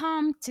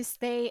become, to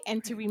stay,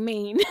 and to Right.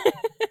 remain.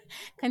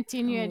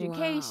 Continue Oh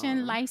education,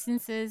 wow.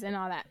 licenses, and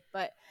all that.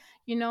 But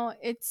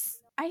it's,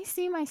 I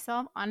see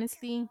myself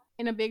honestly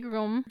in a big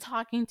room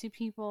talking to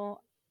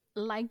people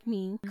like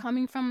me,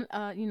 coming from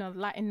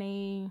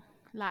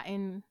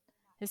Latin,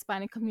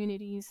 Hispanic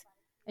communities,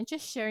 and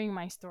just sharing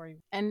my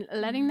story and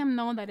letting Mhm. them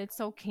know that it's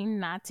okay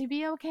not to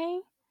be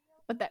okay,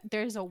 but that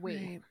there's a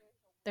way. Right.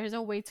 There's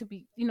a way to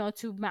be,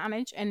 to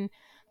manage and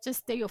just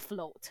stay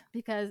afloat,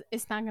 because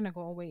it's not going to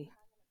go away.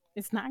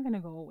 It's not going to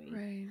go away.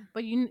 Right.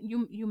 But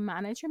you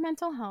manage your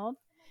mental health,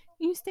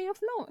 you stay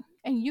afloat,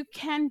 and you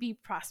can be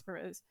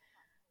prosperous.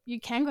 You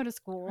can go to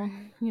school,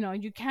 Right.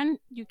 you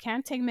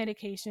can take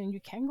medication,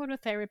 you can go to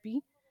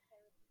therapy,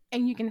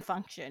 and you can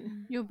function.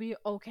 Mm. You'll be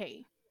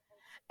okay.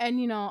 And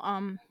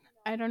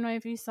I don't know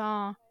if you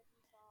saw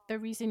the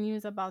recent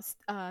news about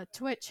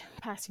Twitch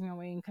passing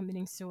away and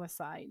committing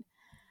suicide.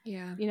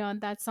 Yeah.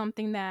 That's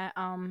something that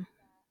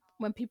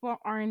when people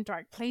are in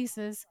dark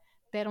places,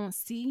 they don't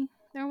see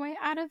their way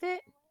out of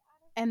it,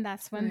 and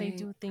that's when they Right.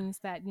 do things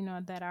that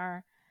that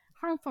are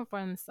harmful for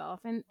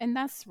themselves, and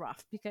that's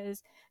rough,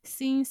 because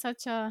seeing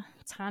such a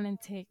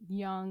talented,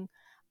 young,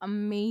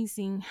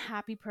 amazing,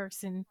 happy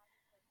person,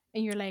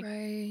 and you're like,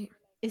 Right.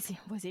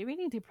 was he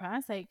really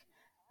depressed? Like,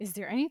 is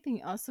there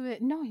anything else to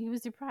it? No, he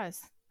was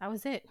depressed. That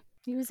was it.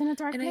 He was in a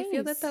dark And I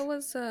feel that place. that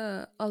was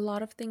a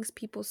lot of things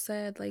people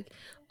said like,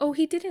 "Oh,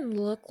 he didn't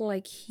look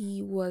like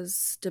he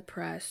was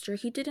depressed or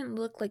he didn't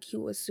look like he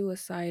was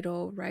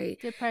suicidal," right?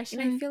 And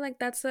I Depression feel like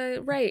that's a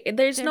right.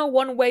 There's de- no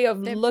one way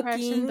of Depression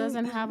looking,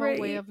 doesn't have a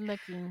way right? of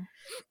looking.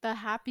 The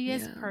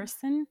happiest Yeah.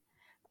 person,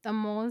 the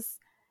most,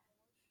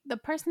 the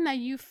person that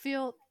you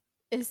feel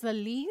is the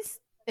least,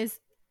 is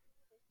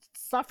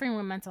suffering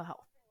with mental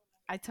health.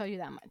 I tell you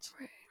that much.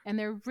 Right. And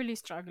they're really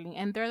struggling.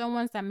 And they're the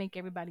ones that make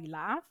everybody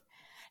laugh.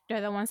 They're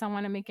the ones that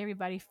want to make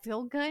everybody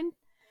feel good.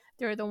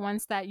 They're the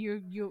ones that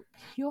you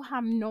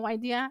have no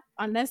idea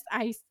unless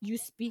you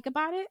speak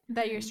about it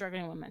that you're Right.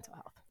 struggling with mental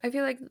health. I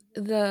feel like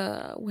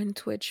the when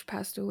Twitch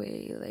passed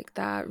away, like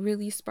that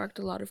really sparked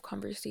a lot of Mm-hmm.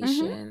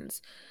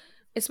 conversations,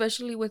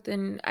 especially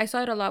within, I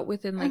saw it a lot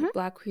within Mm-hmm. like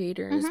Black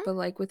creators, Mm-hmm. but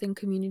like within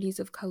communities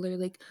of color,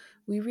 like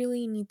we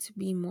really need to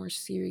be more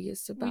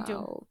serious We do.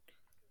 about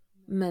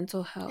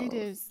mental It health,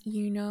 is.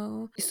 you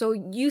know? So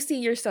you see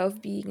yourself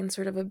being in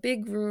sort of a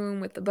big room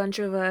with a bunch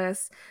of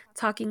us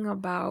talking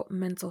about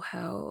mental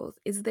health.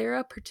 Is there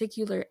a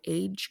particular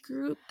age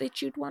group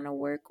that you'd want to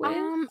work with?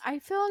 I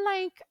feel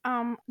like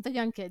the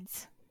young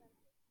kids,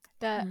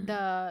 Hmm.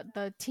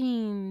 the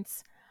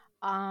teens,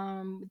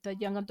 the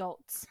young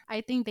adults.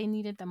 I think they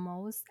need it the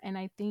most, and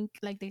I think,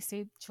 like they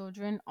say,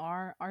 children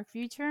are our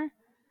future.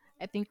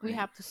 I think we Right.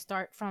 have to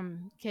start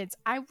from kids.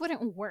 I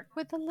wouldn't work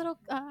with a little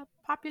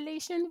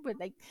population with,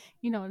 like,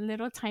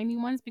 little tiny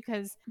ones,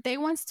 because they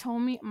once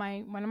told me, my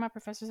one of my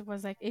professors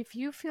was like, if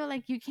you feel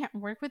like you can't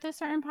work with a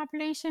certain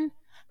population,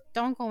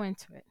 don't go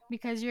into it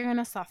because you're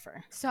gonna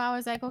suffer. So I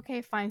was like,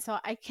 okay, fine. So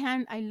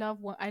I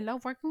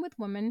love working with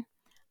women.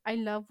 I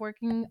love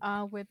working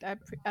with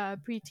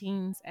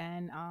preteens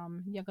and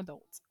young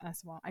adults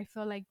as well. I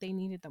feel like they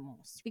need it the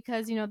most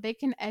because they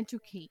can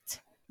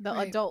educate the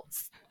Right.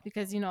 adults,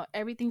 because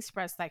everything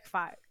spreads like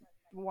fire,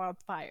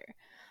 wildfire.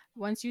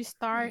 Once you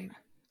start, Right.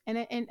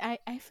 and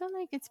I feel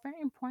like it's very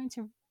important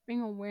to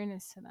bring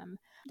awareness to them.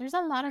 There's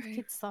a lot of Right.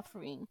 kids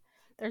suffering.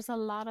 There's a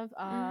lot of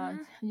Hmm.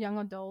 young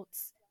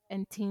adults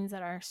and teens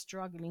that are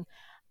struggling.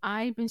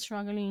 I've been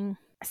struggling.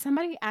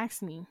 Somebody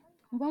asked me,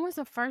 when was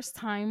the first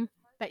time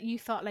that you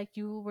felt like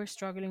you were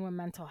struggling with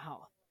mental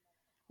health?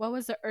 What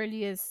was the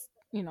earliest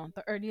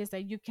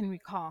that you can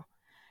recall?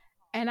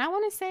 And I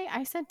want to say,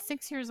 I said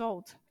 6 years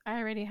old. I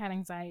already had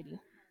anxiety.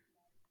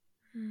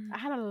 I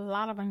had a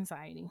lot of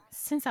anxiety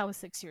since I was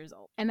 6 years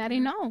old. And I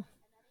didn't Yeah. know.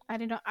 I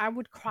didn't know. I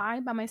would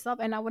cry by myself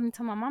and I wouldn't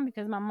tell my mom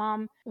because my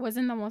mom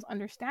wasn't the most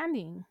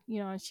understanding.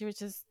 And she would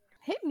just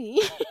hit me.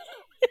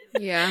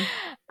 Yeah.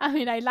 I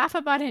mean, I laugh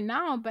about it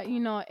now, but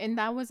and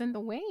that wasn't the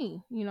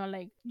way.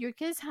 Like,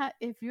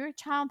 if your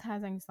child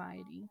has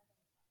anxiety,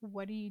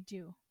 what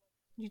do?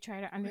 You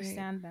try to Right.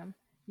 understand them,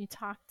 you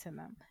talk to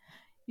them,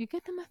 you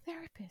get them a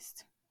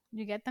therapist,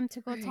 you get them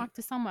to go Right. talk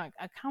to someone,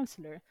 a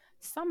counselor,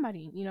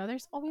 somebody.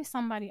 There's always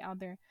somebody out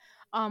there.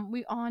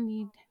 We all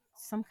need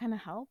some kind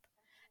of help,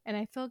 and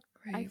I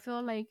Right.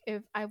 feel like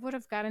if I would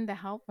have gotten the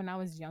help when I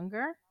was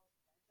younger,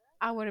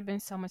 I would have been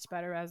so much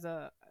better as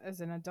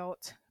an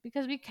adult,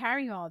 because we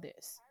carry all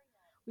this.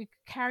 We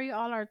carry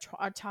all our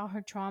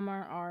childhood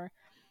trauma, our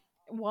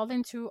well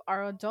into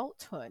our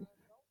adulthood,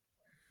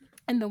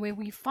 and the way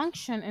we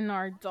function in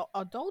our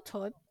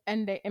adulthood,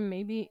 and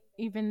maybe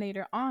even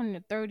later on in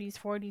the 30s,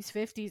 40s,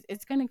 50s,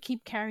 it's going to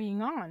keep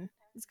carrying on.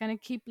 It's going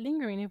to keep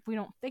lingering if we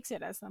don't fix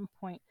it at some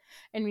point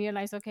and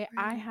realize, okay,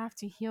 I Right. have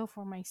to heal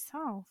for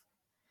myself.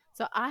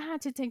 So I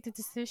had to take the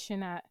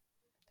decision at,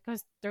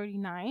 because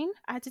 39,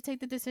 I had to take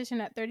the decision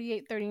at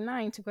 38,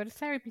 39 to go to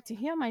therapy to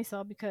heal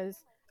myself,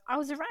 because I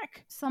was a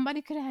wreck.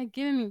 Somebody could have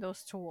given me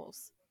those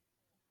tools.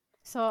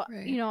 So,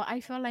 Right. I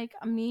feel like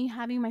me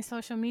having my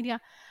social media,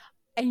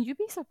 and you'd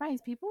be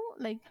surprised, people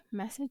like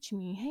message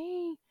me,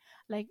 hey,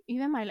 like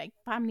even my like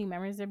family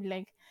members, they'll be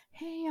like,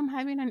 hey, I'm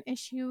having an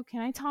issue,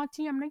 can I talk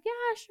to you? I'm like,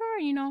 yeah,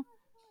 sure.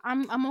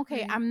 I'm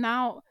okay. Right. I'm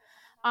now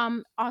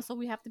also,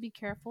 we have to be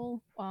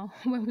careful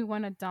when we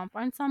want to dump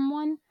on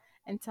someone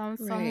and tell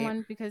Right.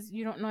 someone, because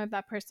you don't know if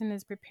that person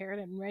is prepared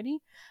and ready.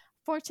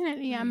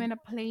 Fortunately, I'm Right. in a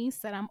place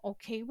that I'm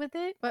okay with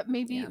it, but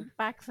maybe Yeah.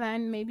 back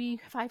then, maybe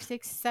 5,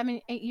 6,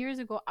 7, 8 years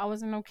ago, I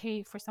wasn't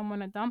okay for someone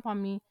to dump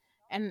on me.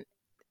 And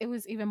it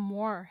was even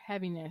more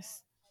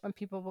heaviness when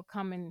people would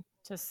come and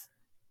just,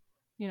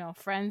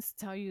 friends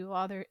tell you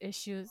all their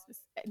issues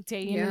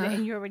day in and day, Yeah.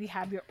 and you already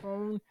have your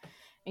own,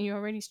 and you're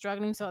already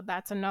struggling. So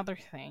that's another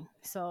thing.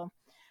 So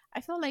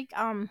I feel like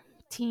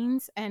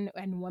teens and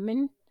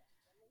women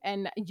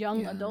and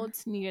young Yeah.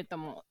 adults need it the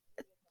most.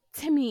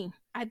 To me,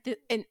 I did,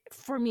 and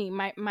for me,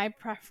 my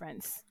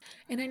preference.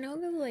 And I know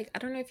that, like, I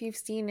don't know if you've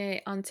seen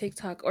it on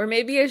TikTok, or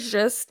maybe it's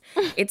just,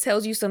 it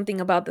tells you something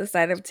about the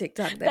side of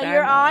TikTok that That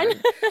you're I'm on.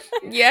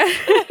 on. Yeah.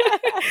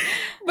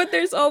 But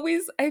there's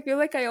always, I feel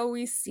like I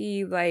always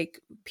see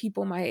like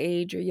people my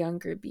age or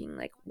younger being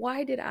like,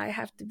 why did I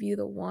have to be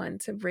the one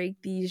to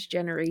break these It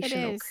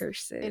generational is. It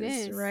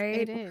curses, is.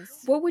 right? It is.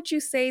 What would you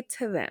say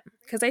to them?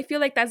 Because I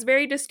feel like that's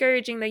very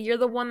discouraging that you're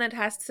the one that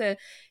has to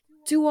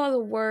do all the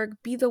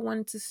work, be the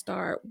one to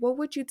start. What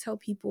would you tell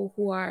people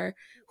who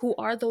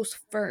are those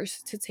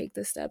first to take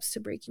the steps to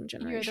breaking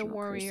You're the generational curses?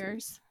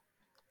 warriors.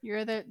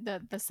 You're the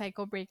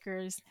cycle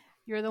breakers.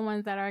 You're the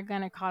ones that are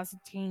gonna cause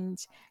a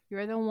change.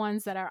 You're the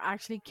ones that are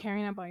actually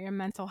caring about your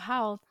mental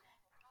health.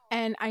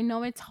 And I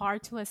know it's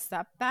hard to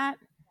accept that,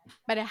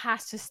 but it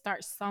has to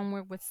start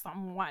somewhere with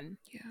someone.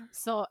 Yeah.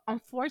 So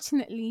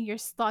unfortunately, you're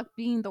stuck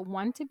being the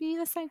one to be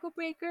the cycle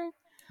breaker,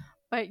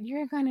 but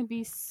you're gonna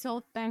be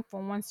so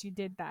thankful once you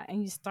did that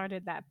and you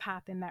started that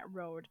path in that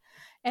road.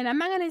 And I'm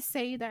not gonna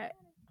say that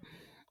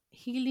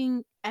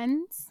healing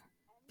ends,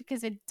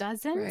 because it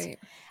doesn't. Right.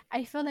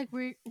 I feel like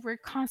we're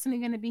constantly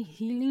going to be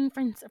healing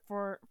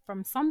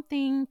from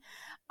something.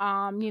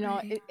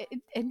 Right.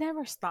 It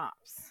never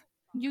stops.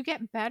 You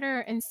get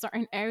better in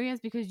certain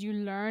areas because you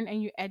learn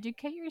and you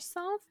educate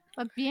yourself.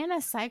 But being a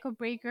cycle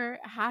breaker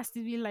has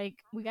to be like,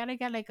 we gotta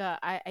get like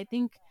I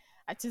think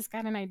I just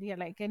got an idea,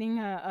 like getting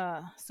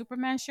a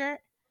Superman shirt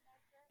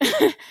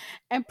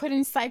and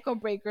putting Psycho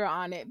Breaker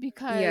on it,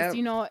 because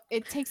Yep.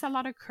 it takes a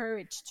lot of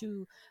courage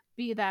to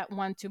be that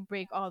one to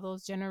break all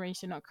those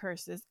generational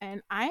curses.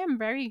 And I am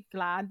very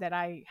glad that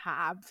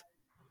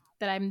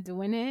I'm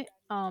doing it.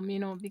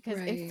 Because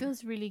it Right.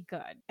 feels really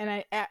good,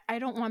 and I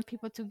don't want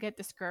people to get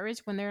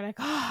discouraged when they're like,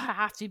 "Oh, I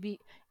have to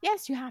be."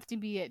 Yes, you have to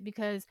be it,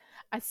 because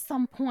at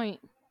some point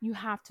you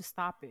have to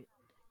stop it.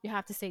 You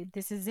have to say,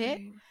 "This is it.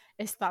 Right.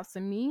 It stops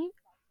at me.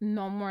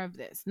 No more of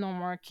this. No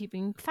more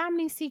keeping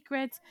family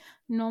secrets.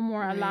 No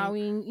more Right.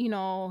 allowing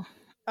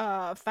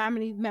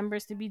family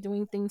members to be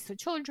doing things to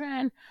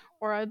children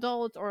or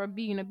adults or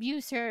being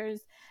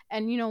abusers."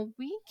 And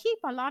we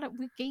gatekeep a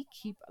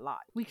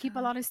lot. We keep a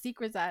Yeah. lot of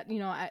secrets that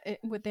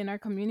within our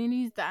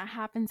communities. That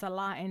happens a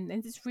lot, and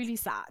it's really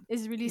sad.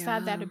 It's really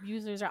sad that Yeah.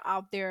 abusers are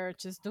out there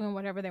just doing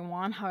whatever they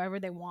want, however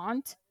they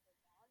want,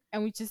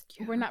 and we're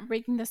Yeah. not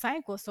breaking the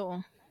cycle.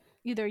 So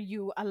either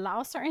you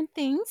allow certain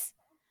things,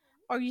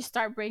 or you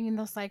start breaking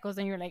those cycles,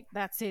 and you're like,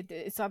 that's it,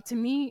 it's up to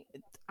me.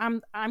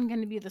 I'm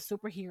gonna be the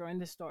superhero in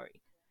the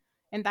story.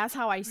 And that's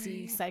how I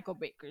see Right. Psycho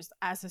Breakers,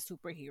 as a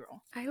superhero.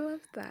 I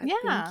love that.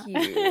 Yeah. Thank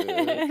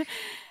you.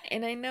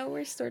 And I know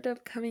we're sort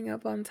of coming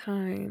up on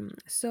time.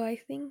 So I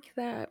think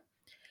that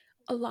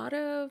a lot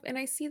of, and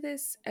I see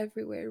this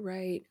everywhere,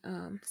 right?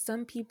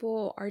 Some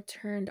people are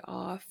turned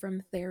off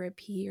from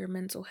therapy or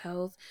mental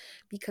health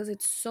because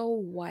it's so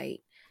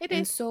white It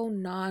and is. so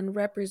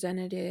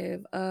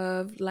non-representative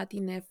of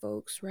Latina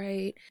folks,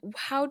 right?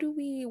 What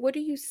do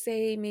you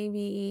say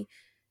maybe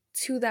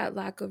to that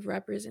lack of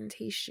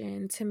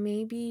representation, to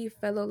maybe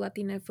fellow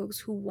Latina folks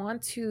who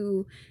want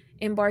to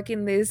embark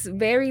in this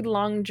very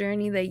long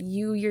journey that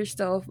you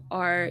yourself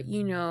are,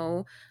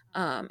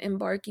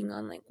 embarking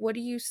on? Like, what do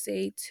you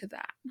say to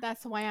that?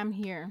 That's why I'm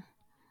here,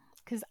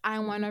 because I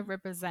want to Mm,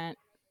 represent.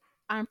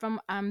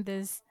 I'm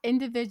this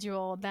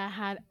individual that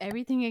had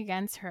everything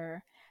against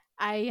her.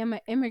 I am an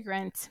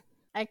immigrant.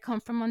 I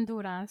come from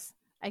Honduras.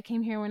 I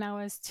came here when I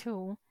was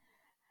 2.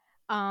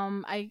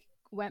 I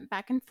went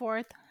back and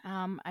forth.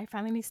 I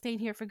finally stayed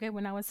here for good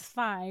when I was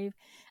 5.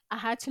 I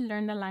had to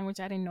learn the language.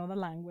 I didn't know the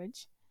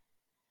language.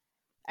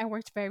 I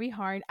worked very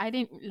hard. I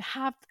didn't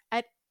have.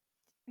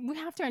 We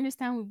have to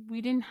understand,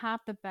 we didn't have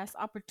the best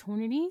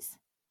opportunities,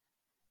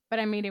 but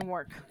I made it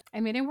work. I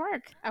made it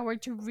work. I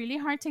worked really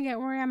hard to get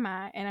where I'm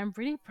at, and I'm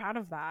really proud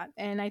of that.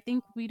 And I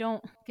think we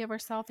don't give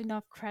ourselves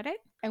enough credit,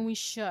 and we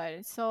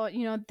should. So,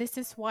 this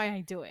is why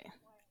I do it.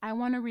 I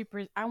want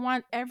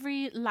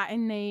every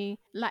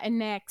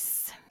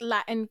Latinx,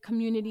 Latin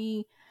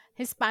community,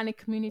 Hispanic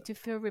community to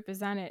feel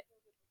represented.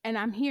 And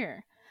I'm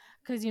here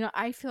because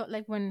I feel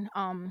like when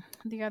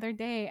the other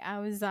day I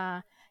was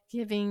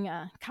giving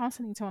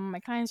counseling to one of my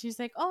clients. She's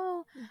like,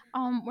 "Oh,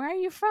 where are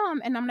you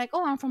from?" And I'm like,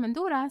 "Oh, I'm from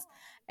Honduras."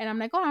 And I'm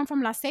like, "Oh, I'm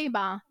from La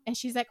Ceiba." And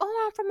she's like,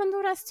 "Oh, I'm from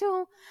Honduras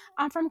too.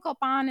 I'm from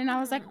Copan." And I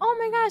was like, "Oh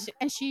my mm, gosh."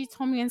 And she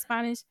told me in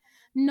Spanish,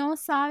 "No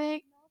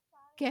sabe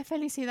qué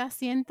felicidad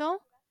siento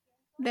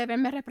de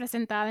verme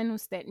representada en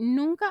usted.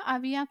 Nunca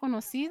había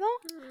conocido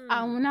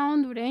a una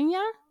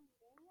hondureña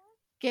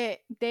que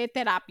de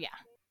terapia."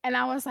 And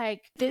I was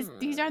like,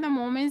 these are the mm,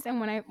 moments, and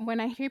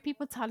when I hear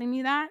people telling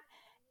me that,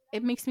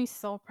 it makes me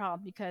so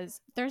proud,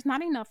 because there's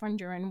not enough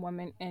Honduran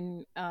women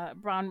and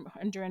brown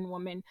Honduran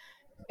women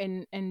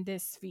in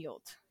this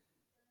field.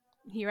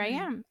 Here I right.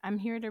 am. I'm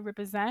here to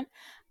represent.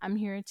 I'm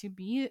here to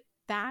be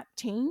that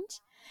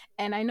change.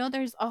 And I know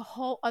there's a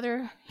whole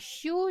other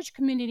huge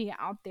community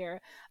out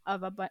there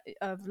of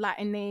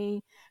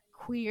Latina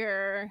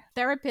queer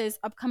therapists,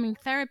 upcoming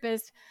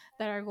therapists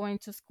that are going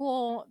to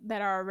school,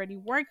 that are already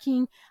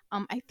working.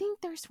 I think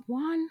there's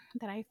one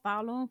that I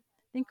follow.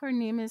 I think her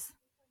name is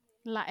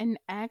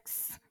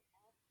Latinx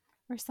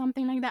or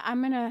something like that.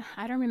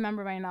 I don't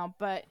remember right now,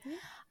 but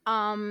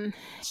Yeah.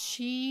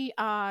 she's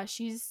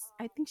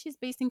I think she's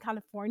based in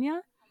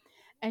California,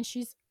 and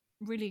she's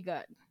really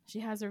good. She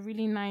has a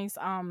really nice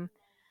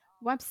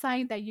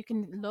website that you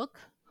can look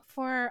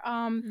for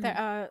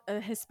Mm,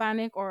 a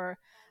Hispanic or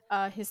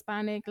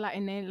Hispanic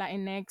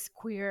Latinx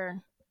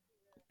queer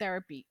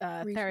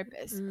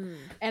therapist.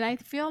 mm, And I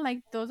feel like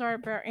those are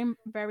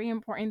very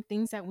important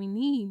things that we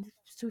need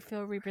to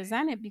feel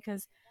represented,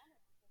 because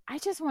I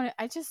just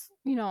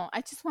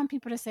want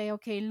people to say,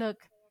 "Okay, look,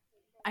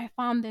 I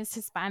found this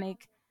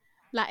Hispanic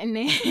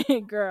Latin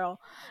girl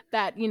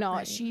that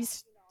right.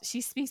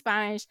 she speaks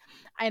Spanish."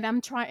 And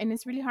I'm trying, and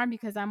it's really hard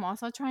because I'm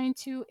also trying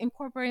to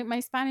incorporate my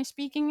Spanish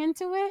speaking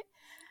into it,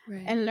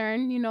 Right. and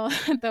learn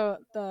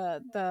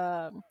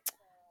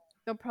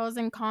the pros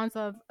and cons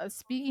of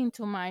speaking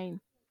to my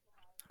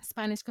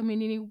Spanish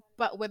community,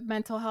 but with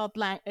mental health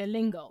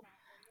lingo.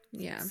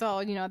 Yeah.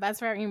 So, that's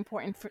very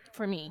important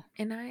for me.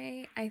 And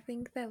I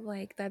think that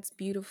like that's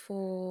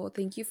beautiful.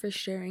 Thank you for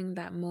sharing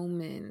that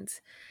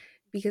moment,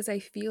 because I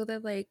feel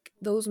that like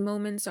those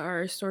moments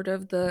are sort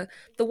of the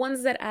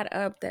ones that add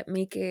up, that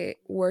make it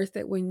worth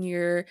it when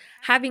you're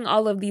having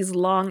all of these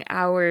long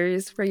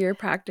hours for your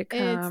It's,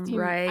 practicum,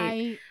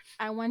 right?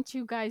 I want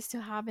you guys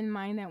to have in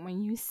mind that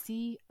when you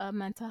see a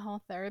mental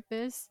health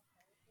therapist,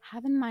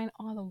 have in mind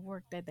all the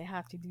work that they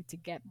have to do to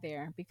get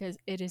there, because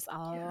it is a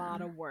lot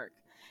Yeah. of work.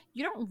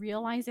 You don't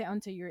realize it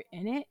until you're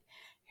in it.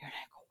 You're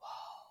like,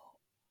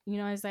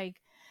 whoa. It's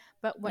like,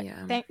 but what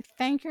Yeah.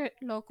 thank your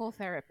local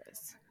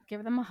therapist.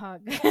 Give them a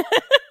hug.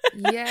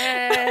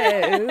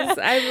 Yes.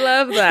 I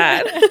love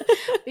that.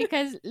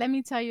 Because let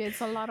me tell you,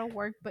 it's a lot of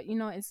work, but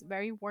it's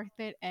very worth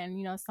it.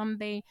 And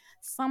someday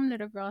some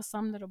little girl,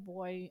 some little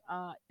boy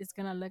is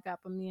gonna look up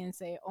at me and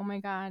say, oh my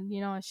god,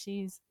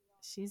 she's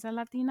a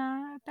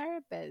Latina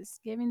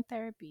therapist giving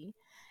therapy.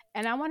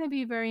 And I want to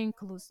be very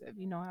inclusive.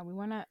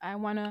 I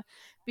want to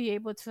be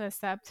able to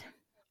accept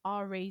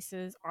all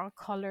races, all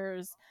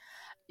colors.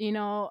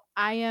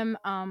 I'm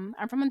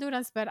from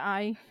Honduras, but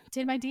I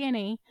did my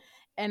DNA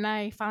and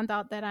I found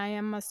out that I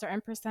am a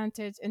certain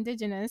percentage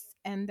indigenous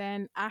and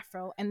then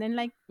Afro and then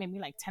like maybe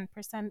like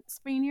 10%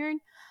 Spaniard.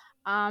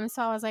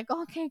 So I was like,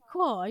 okay,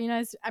 cool. I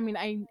Yeah.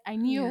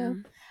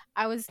 knew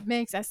I was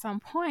mixed at some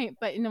point,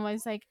 but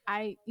it's like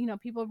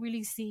people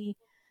really see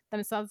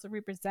themselves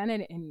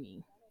represented in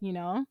me,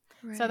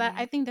 so that I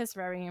Right. think that's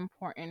very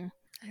important.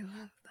 I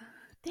love that.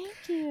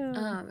 Thank you.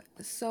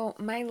 So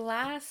my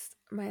last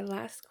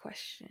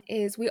question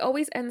is, we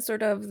always end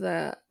sort of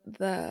the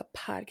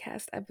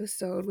podcast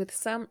episode with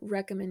some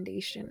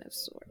recommendation of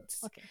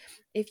sorts. Okay.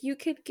 If you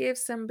could give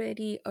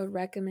somebody a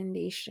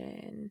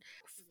recommendation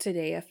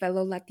today, a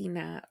fellow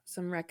Latina,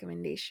 some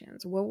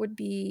recommendations, what would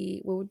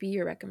be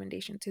your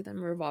recommendation to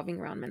them revolving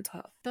around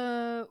mental health?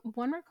 The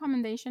one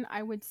recommendation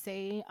I would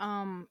say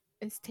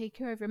is take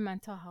care of your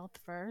mental health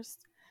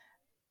first.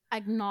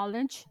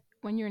 Acknowledge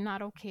when you're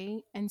not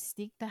okay and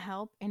seek the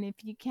help. And if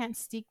you can't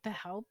seek the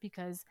help,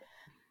 because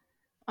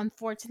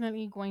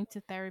unfortunately going to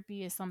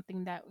therapy is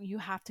something that you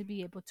have to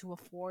be able to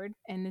afford,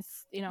 and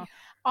it's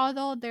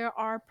although there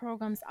are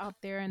programs out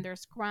there and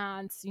there's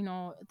grants,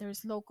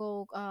 there's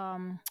local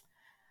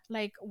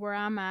like where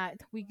I'm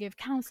at, we give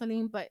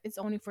counseling, but it's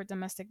only for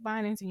domestic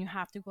violence, and you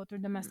have to go through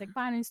domestic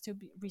violence to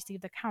receive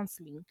the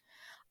counseling.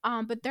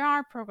 But there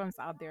are programs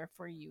out there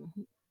for you.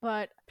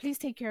 But please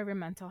take care of your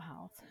mental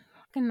health.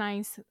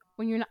 Recognize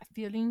when you're not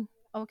feeling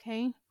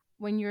okay,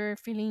 when you're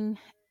feeling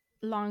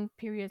long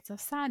periods of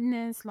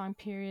sadness, long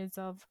periods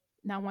of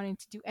not wanting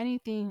to do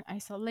anything,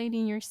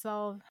 isolating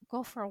yourself.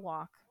 Go for a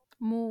walk,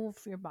 move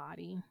your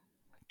body,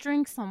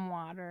 drink some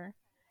water,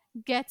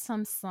 get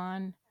some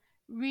sun,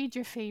 read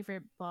your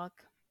favorite book.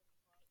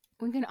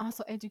 We can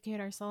also educate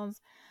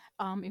ourselves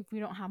if we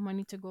don't have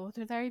money to go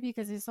to therapy,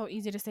 because it's so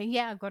easy to say,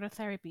 yeah, go to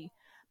therapy.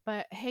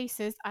 But hey,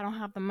 sis, I don't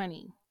have the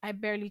money. I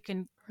barely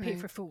can pay Right.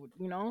 for food,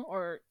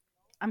 or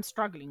I'm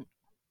struggling.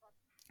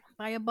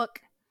 Buy a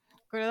book,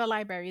 go to the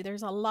library.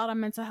 There's a lot of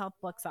mental health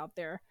books out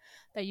there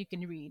that you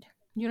can read.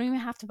 You don't even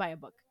have to buy a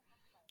book.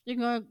 You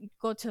can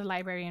go to the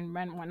library and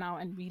rent one out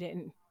and read it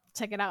and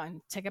check it out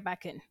and check it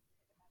back in.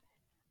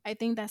 I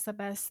think that's the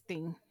best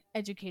thing,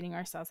 educating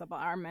ourselves about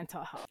our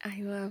mental health.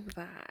 I love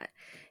that.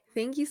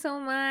 Thank you so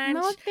No,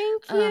 much.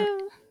 thank Um,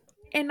 you.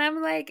 and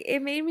I'm like,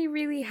 it made me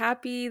really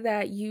happy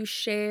that you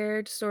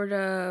shared sort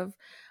of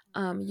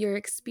your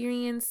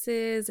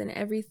experiences and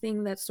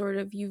everything that sort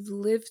of you've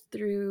lived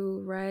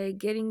through, right?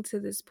 Getting to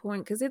this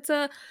point, because it's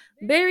a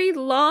very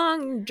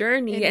long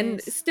journey, It and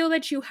is. still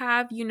that you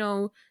have,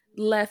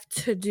 left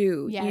to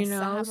do, Yes,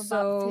 I have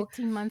about So,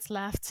 15 months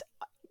left.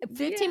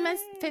 15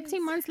 yes.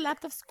 months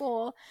left of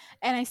school,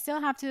 and I still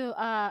have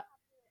to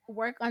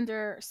work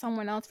under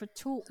someone else for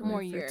two So more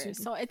for two.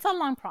 years. So it's a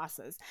long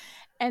process.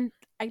 And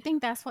I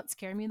think that's what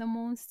scared me the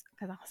most,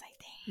 because I was like,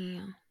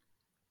 Mm.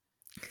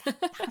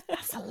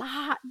 that's a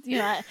lot.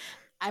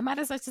 I might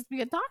as well just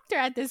be a doctor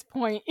at this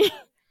point.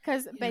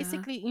 Because Yeah.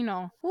 basically,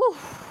 whew,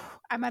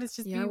 I might as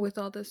well just Yeah, be with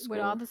all the with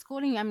all school. the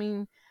schooling. I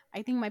mean,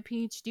 I think my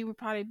PhD would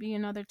probably be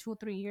another 2 or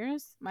 3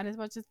 years. Might as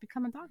well just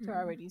become a doctor Mm.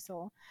 already.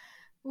 So,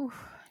 oof,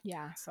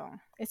 yeah. So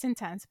it's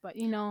intense, but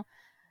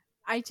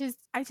I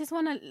just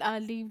want to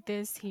leave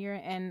this here.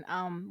 And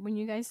when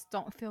you guys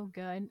don't feel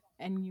good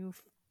and you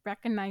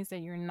recognize that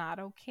you're not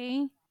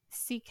okay,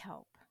 seek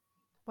help,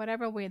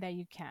 whatever way that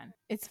you can.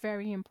 It's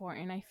very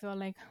important. I feel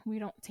like we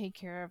don't take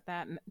care of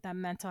that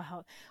mental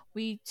health.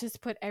 We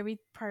just put every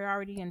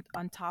priority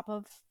on top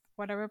of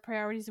whatever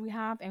priorities we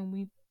have,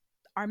 and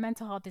our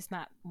mental health is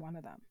not one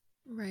of them.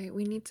 Right.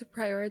 We need to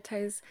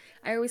prioritize.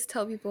 I always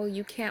tell people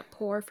you can't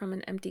pour from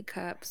an empty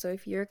cup. So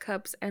if your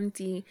cup's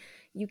empty,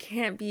 you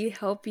can't be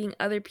helping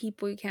other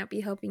people. You can't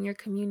be helping your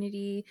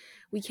community.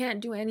 We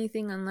can't do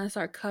anything unless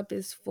our cup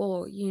is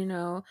full.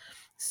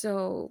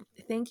 So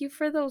thank you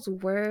for those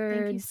Thank you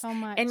words. so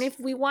And much. if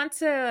we want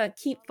to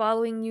keep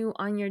following you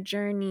on your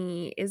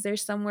journey, is there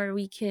somewhere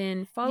we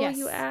can follow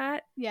you Yes.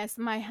 at? Yes,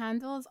 my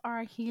handles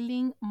are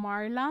Healing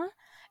Marla,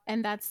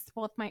 And that's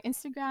both my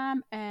Instagram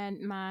and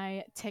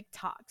my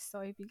TikTok. So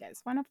if you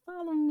guys want to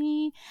follow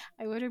me,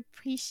 I would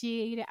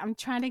appreciate it. I'm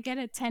trying to get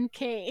a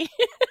 10K.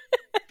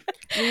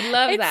 We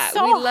love It's that.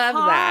 so We love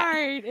that.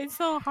 hard. It's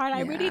so hard.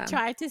 I really Yeah.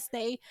 try to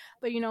stay,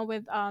 but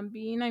with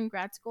being in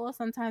grad school,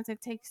 sometimes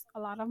it takes a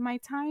lot of my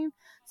time.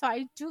 So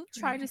I do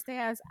try to Right. stay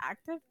as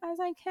active as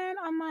I can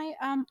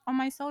on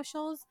my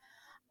socials.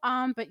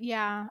 But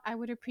yeah, I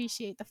would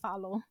appreciate the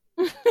follow.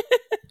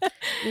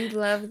 We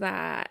love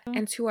that.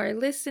 And to our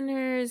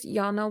listeners,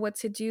 y'all know what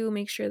to do.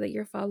 Make sure that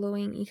you're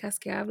following Hijas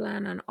que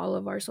Hablan on all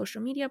of our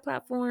social media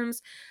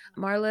platforms.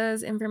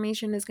 Marla's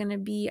information is going to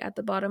be at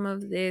the bottom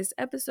of this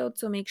episode,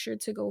 so make sure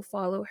to go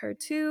follow her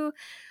too.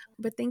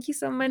 But thank you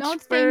so much No,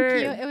 for thank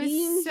you. It was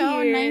being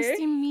so nice here.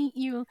 to meet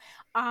you.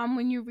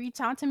 When you reached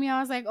out to me, I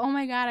was like, oh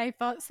my God, I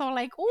felt so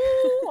like,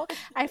 ooh,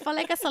 I felt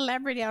like a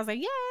celebrity. I was like,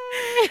 yay.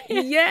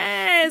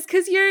 Yes,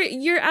 because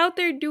you're out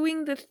there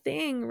doing the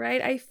thing,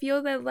 right? I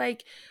feel that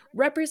like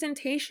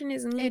representation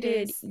is It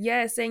needed. is.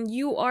 Yes, and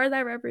you are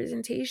that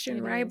representation,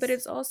 It right? But is.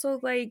 it's also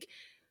like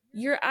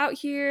you're out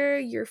here,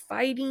 you're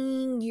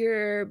fighting,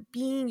 you're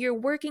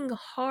working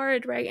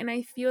hard, right? And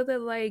I feel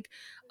that like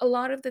a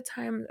lot of the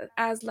time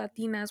as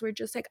Latinas, we're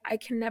just like, I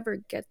can never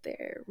get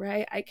there,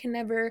 right? I can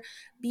never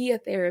be a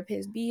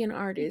therapist, be an You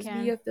artist,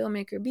 be can. a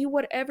filmmaker, be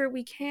whatever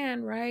we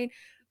can, right?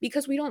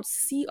 Because we don't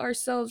see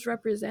ourselves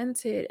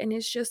represented. And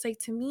it's just like,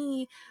 to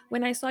me,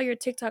 when I saw your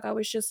TikTok, I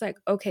was just like,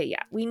 okay,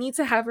 yeah, we need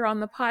to have her on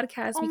the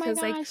podcast Oh my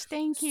because like gosh,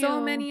 thank so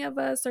you. many of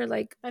us are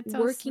like That's so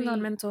working on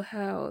sweet. mental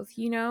health,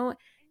 you know?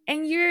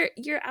 And you're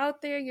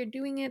out there, you're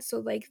doing it. So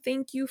like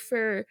thank you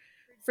for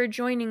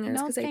joining us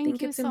No, because I thank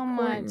think you it's so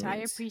much. I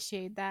important.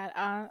 appreciate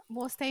that.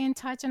 We'll stay in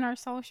touch on our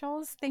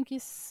socials. Thank you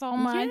so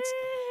much.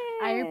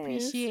 I Yes.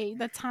 appreciate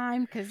the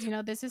time because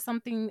this is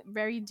something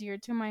very dear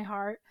to my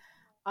heart.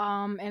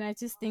 And I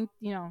just think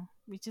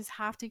we just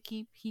have to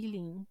keep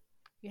healing.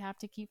 We have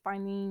to keep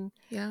finding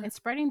Yeah. and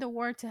spreading the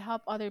word to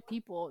help other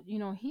people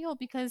heal,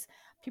 because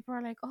people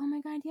are like, oh my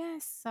God,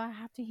 yes, so I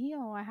have to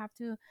heal, I have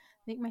to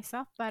make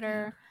myself Yeah.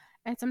 better.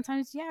 And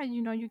sometimes, yeah,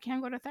 you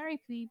can't go to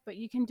therapy, but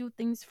you can do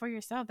things for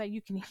yourself that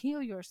you can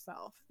heal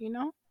yourself.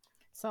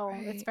 So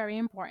it's Right. very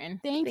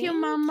important. Thank you,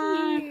 Thank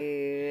Mama. you.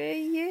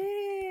 Yeah.